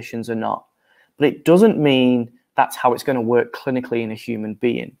controlled conditions or not. But it doesn't mean that's how it's going to work clinically in a human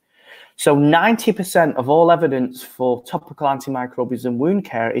being. So 90% of all evidence for topical antimicrobials in wound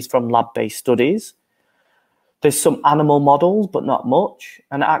care is from lab-based studies. There's some animal models, but not much.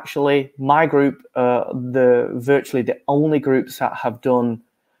 And actually, my group, virtually the only groups that have done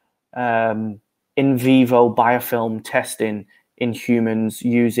in vivo biofilm testing in humans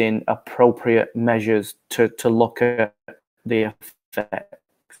using appropriate measures to look at the effects.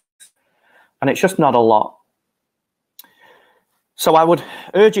 And it's just not a lot. So I would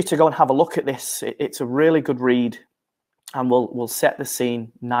urge you to go and have a look at this. It's a really good read, and we'll set the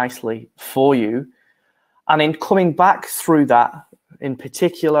scene nicely for you. And in coming back through that, in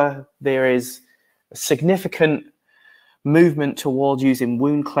particular, there is a significant movement towards using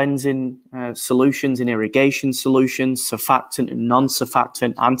wound cleansing solutions and irrigation solutions, surfactant and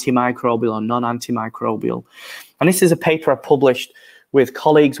non-surfactant, antimicrobial and non-antimicrobial. And this is a paper I published with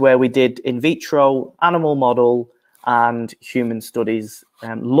colleagues where we did in vitro, animal model, and human studies,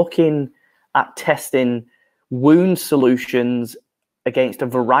 looking at testing wound solutions against a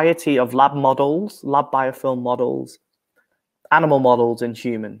variety of lab models, lab biofilm models, animal models, and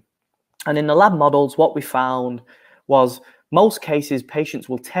human. And in the lab models, what we found was most cases patients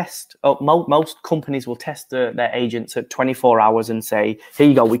will test, most companies will test their agents at 24 hours and say, here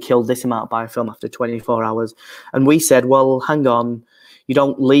you go, we killed this amount of biofilm after 24 hours. And we said, well, hang on, you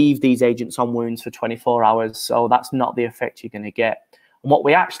don't leave these agents on wounds for 24 hours, so that's not the effect you're going to get. And what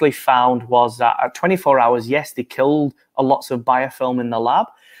we actually found was that at 24 hours, yes, they killed a lots of biofilm in the lab,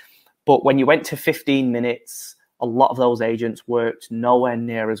 but when you went to 15 minutes, a lot of those agents worked nowhere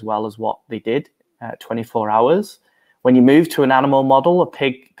near as well as what they did at 24 hours. When you move to an animal model, a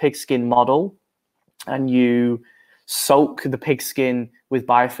pig skin model, and you soak the pig skin with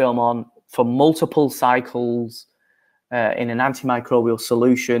biofilm on for multiple cycles in an antimicrobial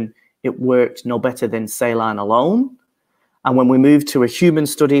solution, it worked no better than saline alone. And when we moved to a human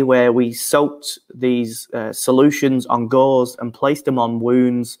study where we soaked these solutions on gauze and placed them on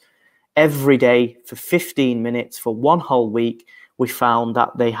wounds every day for 15 minutes for 1 whole week, we found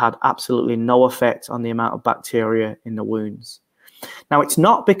that they had absolutely no effect on the amount of bacteria in the wounds. Now, it's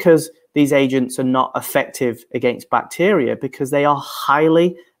not because these agents are not effective against bacteria, because they are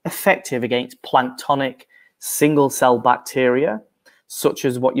highly effective against planktonic single-cell bacteria, such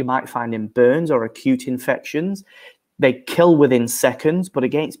as what you might find in burns or acute infections. They kill within seconds, but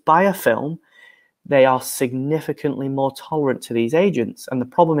against biofilm, they are significantly more tolerant to these agents. And the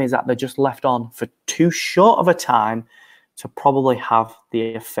problem is that they're just left on for too short of a time to probably have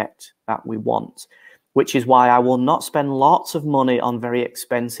the effect that we want, which is why I will not spend lots of money on very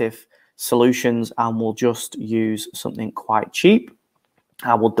expensive solutions and will just use something quite cheap.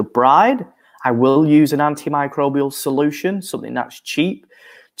 I will debride. I will use an antimicrobial solution, something that's cheap,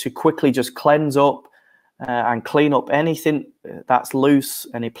 to quickly just cleanse up and clean up anything that's loose,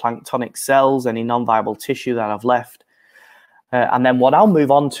 any planktonic cells, any non-viable tissue that I've left. And then what I'll move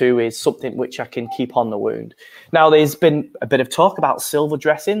on to is something which I can keep on the wound. Now, there's been a bit of talk about silver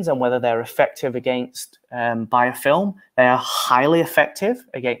dressings and whether they're effective against biofilm. They are highly effective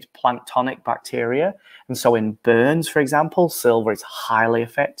against planktonic bacteria. And so in burns, for example, silver is highly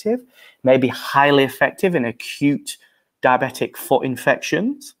effective, maybe highly effective in acute diabetic foot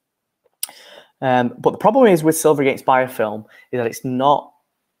infections. But the problem is with silver against biofilm is that it's not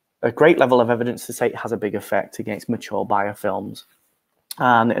a great level of evidence to say it has a big effect against mature biofilms.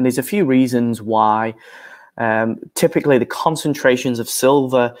 And there's a few reasons why. Typically, the concentrations of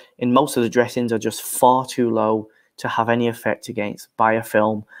silver in most of the dressings are just far too low to have any effect against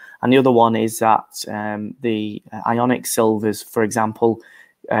biofilm. And the other one is that the ionic silvers, for example,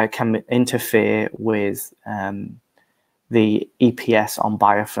 can interfere with the EPS on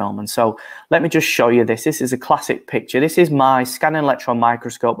biofilm. And so let me just show you this. This is a classic picture. This is my scanning electron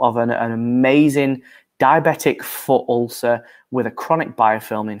microscope of an amazing diabetic foot ulcer with a chronic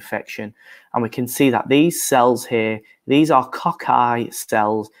biofilm infection. And we can see that these cells here, these are cocci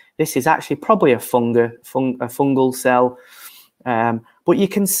cells. This is actually probably a fungal cell. But you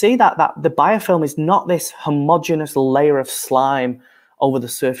can see that the biofilm is not this homogeneous layer of slime over the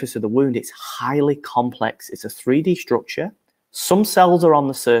surface of the wound. It's highly complex. It's a 3D structure. Some cells are on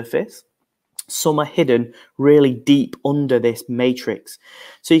the surface. Some are hidden really deep under this matrix.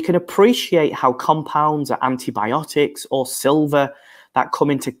 So you can appreciate how compounds or antibiotics or silver that come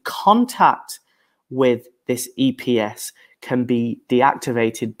into contact with this EPS can be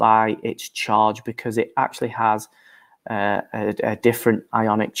deactivated by its charge, because it actually has a different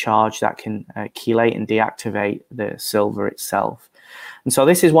ionic charge that can chelate and deactivate the silver itself. And so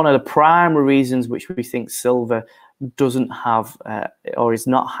this is one of the primary reasons which we think silver doesn't have or is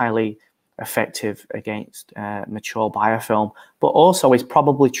not highly effective against mature biofilm, but also is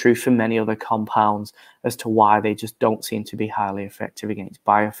probably true for many other compounds as to why they just don't seem to be highly effective against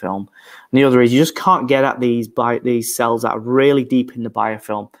biofilm. And the other is you just can't get at these cells that are really deep in the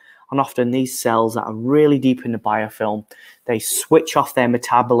biofilm. And often these cells that are really deep in the biofilm, they switch off their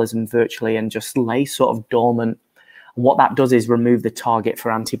metabolism virtually and just lay sort of dormant. And what that does is remove the target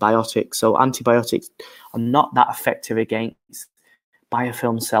for antibiotics. So antibiotics are not that effective against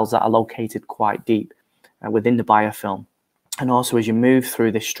biofilm cells that are located quite deep within the biofilm. And also, as you move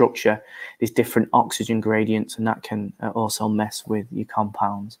through this structure, there's different oxygen gradients, and that can also mess with your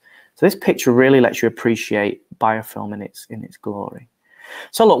compounds. So this picture really lets you appreciate biofilm in its glory.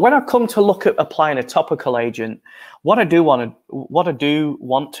 So look, when I come to look at applying a topical agent, what I do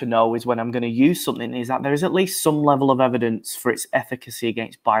want to know is when I'm going to use something is that there is at least some level of evidence for its efficacy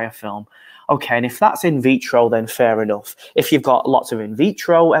against biofilm. Okay, and if that's in vitro, then fair enough. If you've got lots of in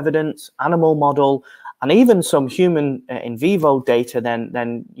vitro evidence, animal model, and even some human in vivo data,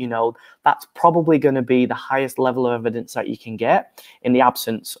 then you know that's probably going to be the highest level of evidence that you can get in the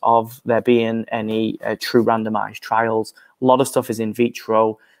absence of there being any true randomized trials. A lot of stuff is in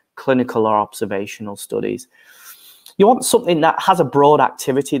vitro, clinical or observational studies. You want something that has a broad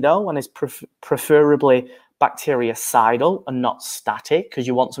activity though, and is preferably bactericidal and not static, because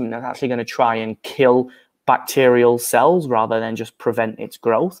you want something that's actually going to try and kill bacterial cells rather than just prevent its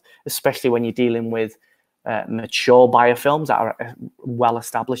growth, especially when you're dealing with mature biofilms that are well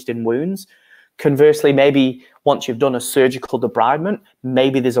established in wounds. Conversely, maybe once you've done a surgical debridement,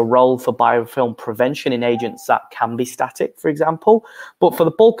 maybe there's a role for biofilm prevention in agents that can be static, for example. But for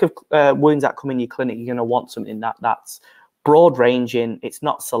the bulk of wounds that come in your clinic, you're going to want something that's broad ranging, it's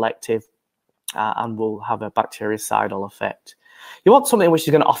not selective, and will have a bactericidal effect. You want something which is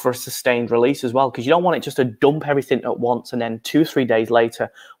going to offer a sustained release as well, because you don't want it just to dump everything at once and then 2-3 days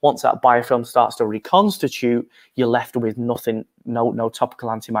later, once that biofilm starts to reconstitute, you're left with nothing, no topical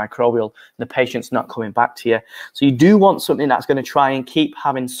antimicrobial, and the patient's not coming back to you. So you do want something that's going to try and keep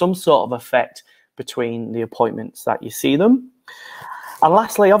having some sort of effect between the appointments that you see them. And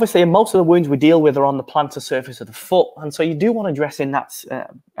lastly, obviously, most of the wounds we deal with are on the plantar surface of the foot. And so you do want a dressing that's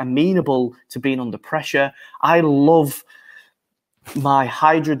amenable to being under pressure. I love my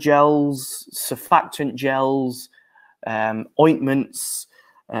hydrogels, surfactant gels, ointments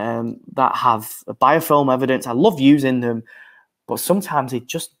that have biofilm evidence. I love using them, but sometimes they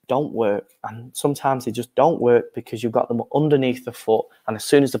just don't work. And sometimes they just don't work because you've got them underneath the foot. And as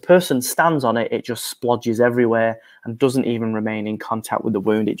soon as the person stands on it, it just splodges everywhere and doesn't even remain in contact with the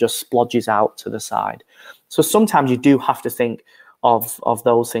wound. It just splodges out to the side. So sometimes you do have to think of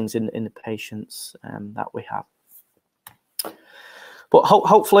those things in the patients that we have. But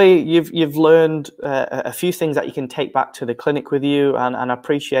hopefully you've learned a few things that you can take back to the clinic with you, and I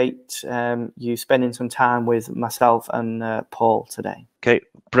appreciate you spending some time with myself and Paul today. Okay,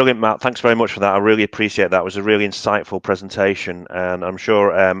 brilliant, Matt. Thanks very much for that. I really appreciate that. It was a really insightful presentation, and I'm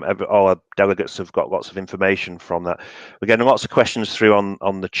sure all our delegates have got lots of information from that. We're getting lots of questions through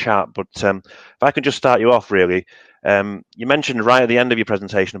on the chat, but if I could just start you off, really. You mentioned right at the end of your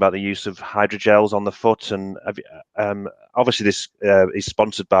presentation about the use of hydrogels on the foot, and obviously this is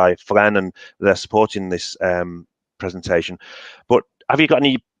sponsored by Flen, and they're supporting this presentation. But have you got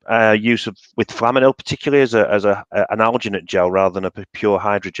any use with Flamanil, particularly as an alginate gel rather than a pure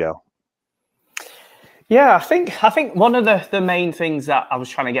hydrogel? Yeah, I think one of the main things that I was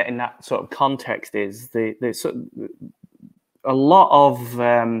trying to get in that sort of context is a lot of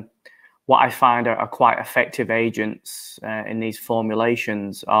what I find are quite effective agents in these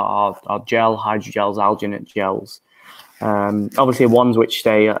formulations are gel, hydrogels, alginate gels. Obviously, ones which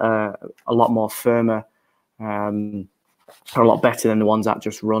stay a lot more firmer are a lot better than the ones that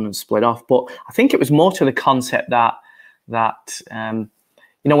just run and split off. But I think it was more to the concept that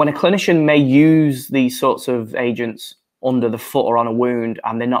you know, when a clinician may use these sorts of agents under the foot or on a wound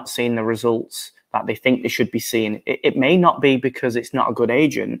and they're not seeing the results that they think they should be seeing, it may not be because it's not a good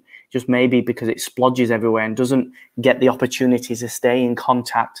agent, it just may be because it splodges everywhere and doesn't get the opportunity to stay in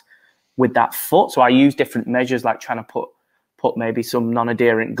contact with that foot. So I use different measures, like trying to put maybe some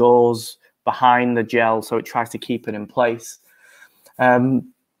non-adherent gauze behind the gel so it tries to keep it in place.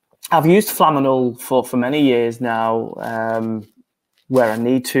 I've used Flamanil for many years now, where I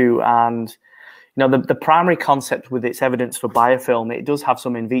need to, and you know, the primary concept with its evidence for biofilm, it does have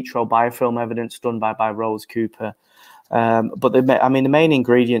some in vitro biofilm evidence done by Rose Cooper. But the main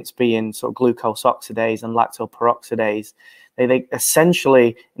ingredients being sort of glucose oxidase and lactoperoxidase, they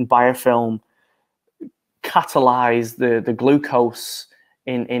essentially in biofilm catalyze the glucose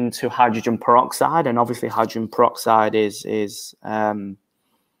into hydrogen peroxide, and obviously hydrogen peroxide is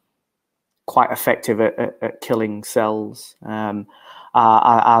quite effective at killing cells.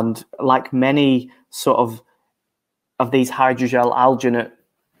 And like many sort of these hydrogel alginate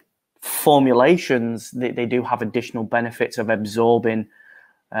formulations, they do have additional benefits of absorbing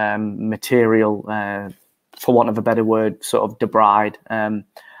material, for want of a better word, sort of debride.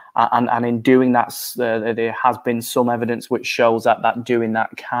 And in doing that, there has been some evidence which shows that doing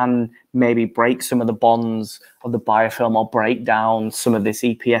that can maybe break some of the bonds of the biofilm or break down some of this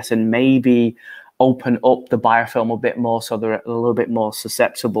EPS and maybe open up the biofilm a bit more so they're a little bit more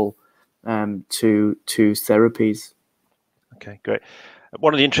susceptible to therapies. Okay, great.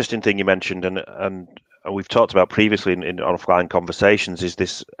 One of the interesting things you mentioned, and we've talked about previously in offline conversations, is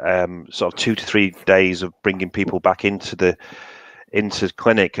this sort of 2 to 3 days of bringing people back into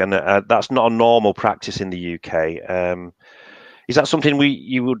clinic, and that's not a normal practice in the UK. Is that something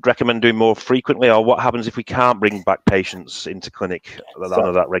you would recommend doing more frequently, or what happens if we can't bring back patients into clinic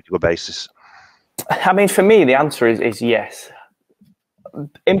on that regular basis? I mean, for me, the answer is yes.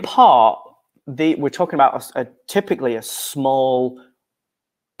 In part, we're talking about typically a small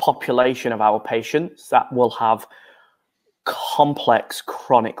population of our patients that will have complex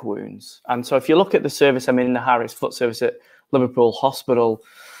chronic wounds. And so if you look at the service, I'm in the high-risk foot service at Liverpool Hospital,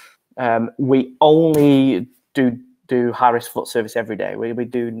 we only do high-risk foot service every day. We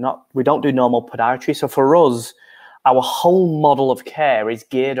don't do normal podiatry. So for us, our whole model of care is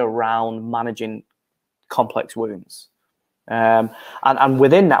geared around managing complex wounds. And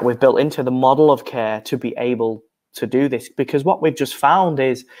within that, we've built into the model of care to be able to do this, because what we've just found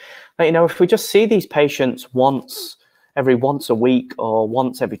is that, you know, if we just see these patients once a week or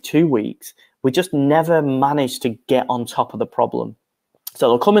once every 2 weeks, we just never manage to get on top of the problem. So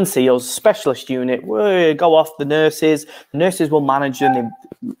they'll come and see us, specialist unit, we go off the nurses will manage them.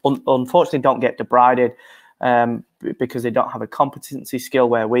 They unfortunately don't get debrided because they don't have a competency skill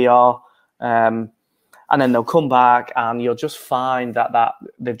where we are. And then they'll come back and you'll just find that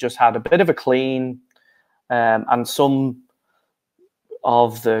they've just had a bit of a clean and some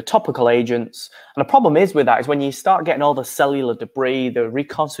of the topical agents. And the problem is with that is when you start getting all the cellular debris, the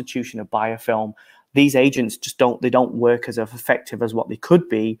reconstitution of biofilm, these agents just don't work as effective as what they could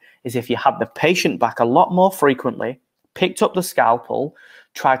be, is if you had the patient back a lot more frequently, picked up the scalpel,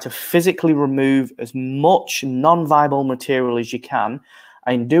 tried to physically remove as much non-viable material as you can,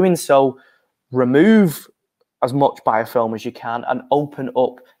 and in doing so, remove as much biofilm as you can and open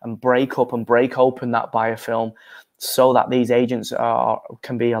up and break open that biofilm so that these agents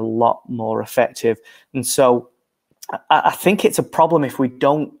can be a lot more effective. And so I think it's a problem if we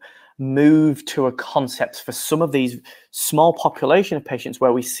don't move to a concept for some of these small population of patients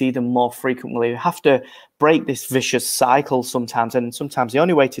where we see them more frequently. We have to break this vicious cycle sometimes, and sometimes the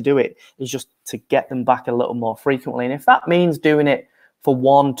only way to do it is just to get them back a little more frequently. And if that means doing it for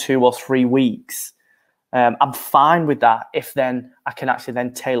 1, 2, or 3 weeks, I'm fine with that, if then I can actually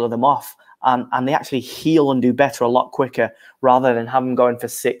then tailor them off and they actually heal and do better a lot quicker, rather than have them going for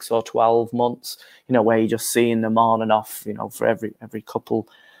 6 or 12 months, you know, where you're just seeing them on and off, you know, for every couple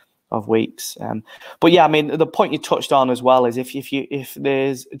of weeks. But yeah, I mean, the point you touched on as well is if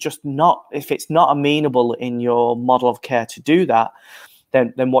it's not amenable in your model of care to do that,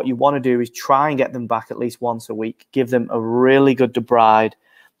 then what you want to do is try and get them back at least once a week, give them a really good debride,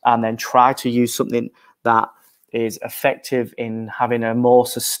 and then try to use something that is effective in having a more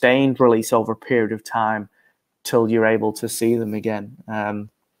sustained release over a period of time till you're able to see them again.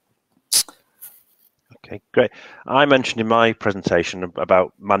 Okay, great. I mentioned in my presentation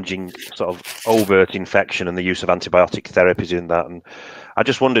about managing sort of overt infection and the use of antibiotic therapies in that. And I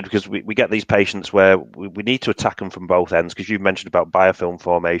just wondered, because we get these patients where we need to attack them from both ends, because you mentioned about biofilm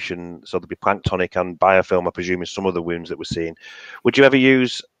formation. So there'll be planktonic and biofilm, I presume, in some of the wounds that we're seeing. Would you ever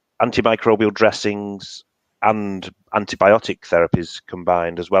use antimicrobial dressings and antibiotic therapies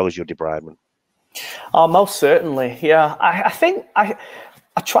combined, as well as your debridement? Oh, most certainly. Yeah, I think I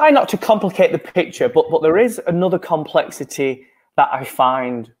try not to complicate the picture, but there is another complexity that I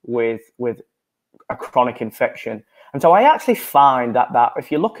find with a chronic infection. And so I actually find that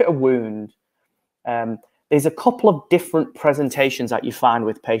if you look at a wound, there's a couple of different presentations that you find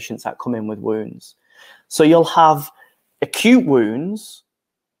with patients that come in with wounds. So you'll have acute wounds,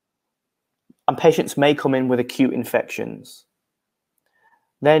 and patients may come in with acute infections.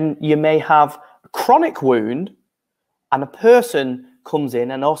 Then you may have a chronic wound, and a person comes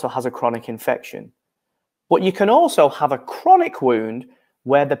in and also has a chronic infection. But you can also have a chronic wound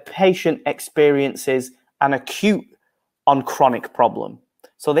where the patient experiences an acute on chronic problem.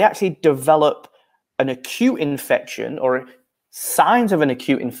 So they actually develop an acute infection or signs of an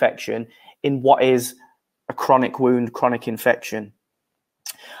acute infection in what is a chronic wound, chronic infection.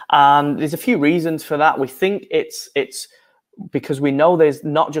 And there's a few reasons for that. We think it's because we know there's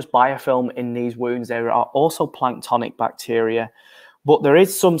not just biofilm in these wounds, there are also planktonic bacteria. But there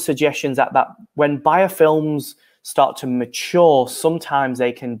is some suggestions that when biofilms start to mature, sometimes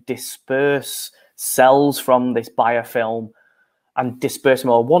they can disperse cells from this biofilm and disperse them,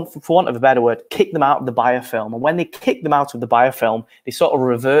 or for want of a better word, kick them out of the biofilm. And when they kick them out of the biofilm, they sort of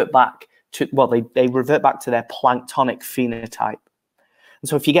revert back to, well, they revert back to their planktonic phenotype. And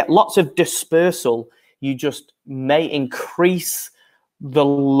so if you get lots of dispersal, you just may increase the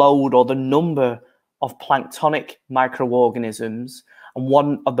load or the number of planktonic microorganisms. And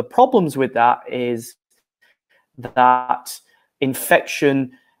one of the problems with that is that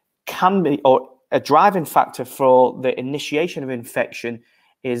infection can be, or a driving factor for the initiation of infection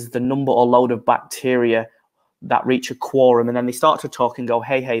is the number or load of bacteria that reach a quorum. And then they start to talk and go,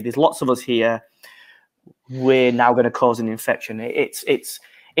 hey, there's lots of us here. We're now going to cause an infection.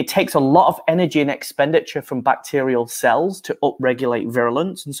 It takes a lot of energy and expenditure from bacterial cells to upregulate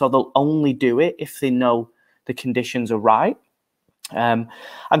virulence. And so they'll only do it if they know the conditions are right. And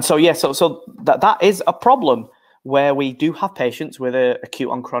so, yeah, so that is a problem where we do have patients with acute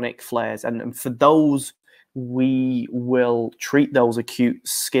on chronic flares. And for those, we will treat those acute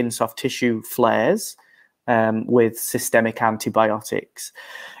skin soft tissue flares with systemic antibiotics.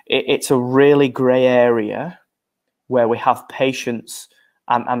 It's a really gray area where we have patients,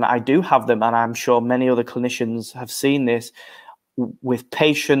 and I do have them, and I'm sure many other clinicians have seen this, with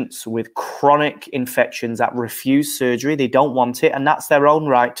patients with chronic infections that refuse surgery. They don't want it, and that's their own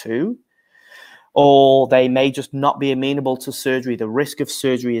right too. Or they may just not be amenable to surgery. The risk of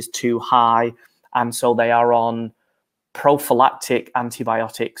surgery is too high, and so they are on prophylactic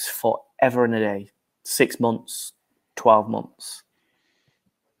antibiotics forever and a day, 6 months, 12 months.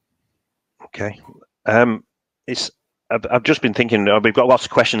 Okay. I've just been thinking, we've got lots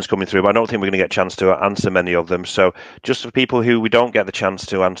of questions coming through, but I don't think we're going to get a chance to answer many of them. So just for people who we don't get the chance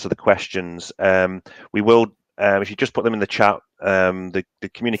to answer the questions, we will, if you just put them in the chat, the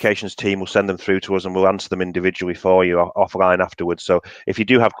communications team will send them through to us and we'll answer them individually for you offline afterwards. So if you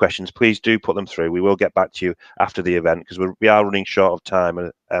do have questions, please do put them through. We will get back to you after the event because we are running short of time.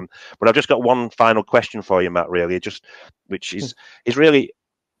 But I've just got one final question for you, Matt, really, which is really,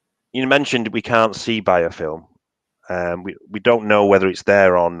 you mentioned we can't see biofilm. We don't know whether it's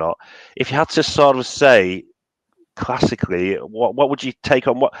there or not. If you had to sort of say classically, what would you take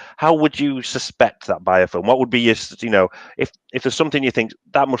on? How would you suspect that biofilm? What would be your, if there's something you think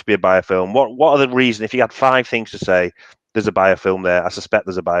that must be a biofilm? What are the reasons? If you had 5 things to say, there's a biofilm there. I suspect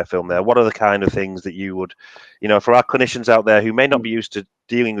there's a biofilm there. What are the kind of things that you would, for our clinicians out there who may not be used to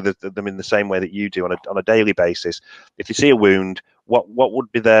dealing with them in the same way that you do on a daily basis, if you see a wound, what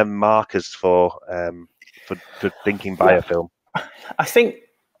would be their markers for thinking biofilm? I think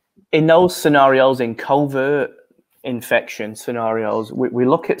in those scenarios, in covert infection scenarios, we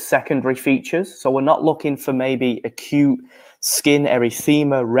look at secondary features. So we're not looking for maybe acute skin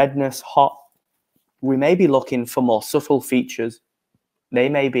erythema, redness, hot. We may be looking for more subtle features. They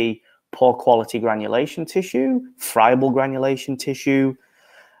may be poor quality granulation tissue, friable granulation tissue,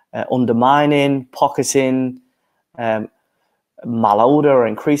 undermining, pocketing, malodor or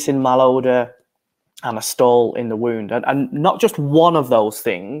increasing malodor, and a stall in the wound. And not just one of those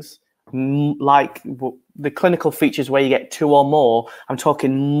things, like the clinical features where you get 2 or more. I'm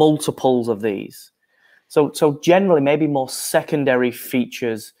talking multiples of these. So generally, maybe more secondary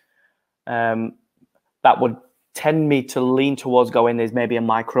features that would tend me to lean towards going, there's maybe a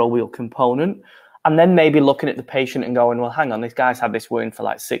microbial component, and then maybe looking at the patient and going, well, hang on, this guy's had this wound for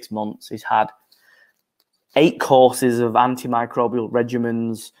like 6 months. He's had 8 courses of antimicrobial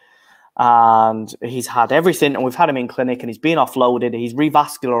regimens, and he's had everything, and we've had him in clinic, and he's been offloaded, he's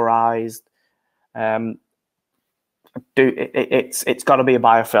revascularized. It's got to be a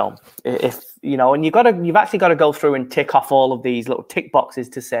biofilm. And you've actually got to go through and tick off all of these little tick boxes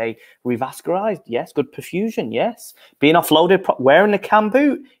to say revascularized, yes. Good perfusion, yes. Being offloaded, wearing the cam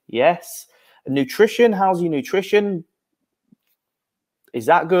boot, yes. Nutrition, how's your nutrition? Is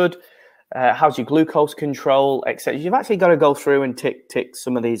that good? How's your glucose control, etc. You've actually got to go through and tick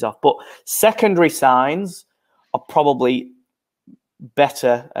some of these off. But secondary signs are probably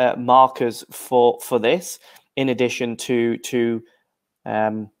better markers for this, in addition to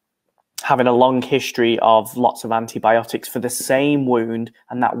having a long history of lots of antibiotics for the same wound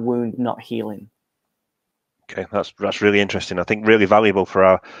and that wound not healing. Okay, that's really interesting. I think really valuable for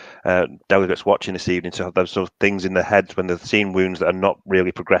our delegates watching this evening to have those sort of things in their heads when they're seeing wounds that are not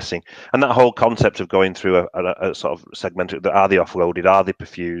really progressing. And that whole concept of going through a sort of segmented, are they offloaded, are they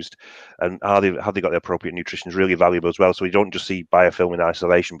perfused, and have they got the appropriate nutrition is really valuable as well. So we don't just see biofilm in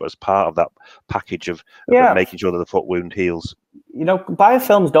isolation, but as part of that package of making sure that the foot wound heals.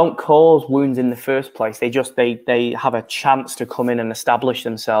 Biofilms don't cause wounds in the first place. They have a chance to come in and establish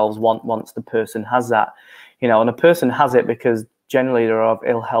themselves once the person has that. And a person has it because generally they're of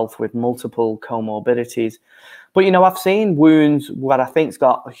ill health with multiple comorbidities. But, I've seen wounds where I think's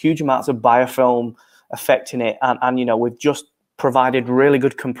got huge amounts of biofilm affecting it. And we've just provided really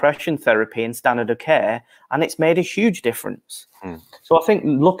good compression therapy and standard of care, and it's made a huge difference. So I think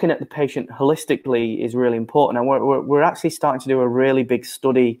looking at the patient holistically is really important. And we're actually starting to do a really big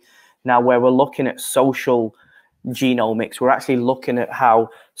study now where we're looking at social genomics. We're actually looking at how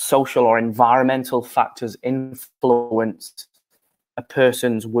social or environmental factors influence a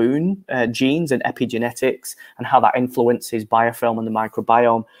person's wound genes and epigenetics, and how that influences biofilm and the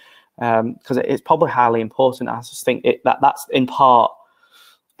microbiome, because it's probably highly important. I just think that's in part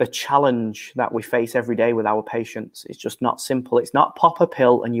the challenge that we face every day with our patients. It's just not simple. It's not pop a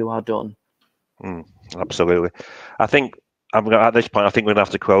pill and you are done. Absolutely. I think at this point, I think we're going to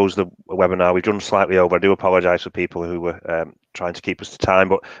have to close the webinar. We've done slightly over. I do apologise for people who were trying to keep us to time,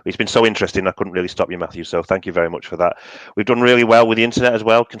 but it's been so interesting. I couldn't really stop you, Matthew. So thank you very much for that. We've done really well with the internet as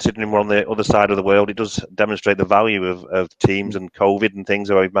well, considering we're on the other side of the world. It does demonstrate the value of Teams and COVID and things,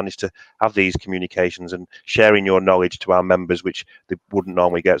 where we've managed to have these communications and sharing your knowledge to our members, which they wouldn't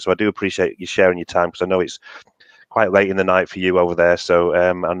normally get. So I do appreciate you sharing your time, because I know it's quite late in the night for you over there, so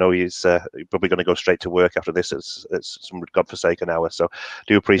I know he's probably going to go straight to work after this. It's some godforsaken hour, so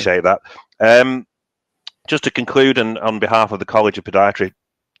do appreciate that. Just to conclude, and on behalf of the College of Podiatry,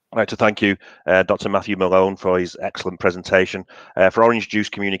 I'd like to thank you, Dr. Matthew Malone, for his excellent presentation, for Orange Juice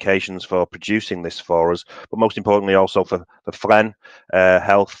Communications for producing this for us, but most importantly also for Flen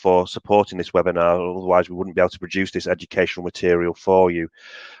Health for supporting this webinar. Otherwise we wouldn't be able to produce this educational material for you.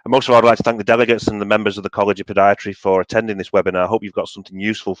 And most of all, I'd like to thank the delegates and the members of the College of Podiatry for attending this webinar. I hope you've got something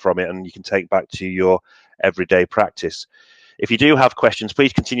useful from it and you can take back to your everyday practice. If you do have questions,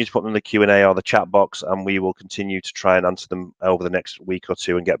 please continue to put them in the Q&A or the chat box, and we will continue to try and answer them over the next week or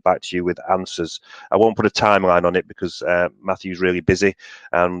two and get back to you with answers. I won't put a timeline on it because Matthew's really busy,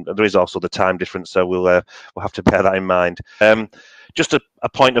 and there is also the time difference, so we'll have to bear that in mind. Just a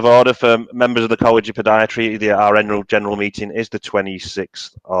point of order for members of the College of Podiatry, our annual general meeting is the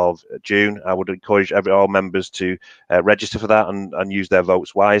 26th of June. I would encourage all members to register for that and use their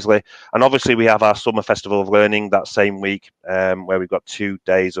votes wisely. And obviously we have our Summer Festival of Learning that same week, where we've got 2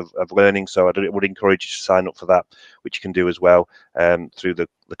 days of learning. So I would encourage you to sign up for that, which you can do as well through the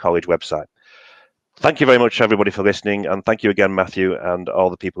college website. Thank you very much, everybody, for listening, and thank you again, Matthew, and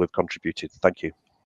all the people who've contributed. Thank you.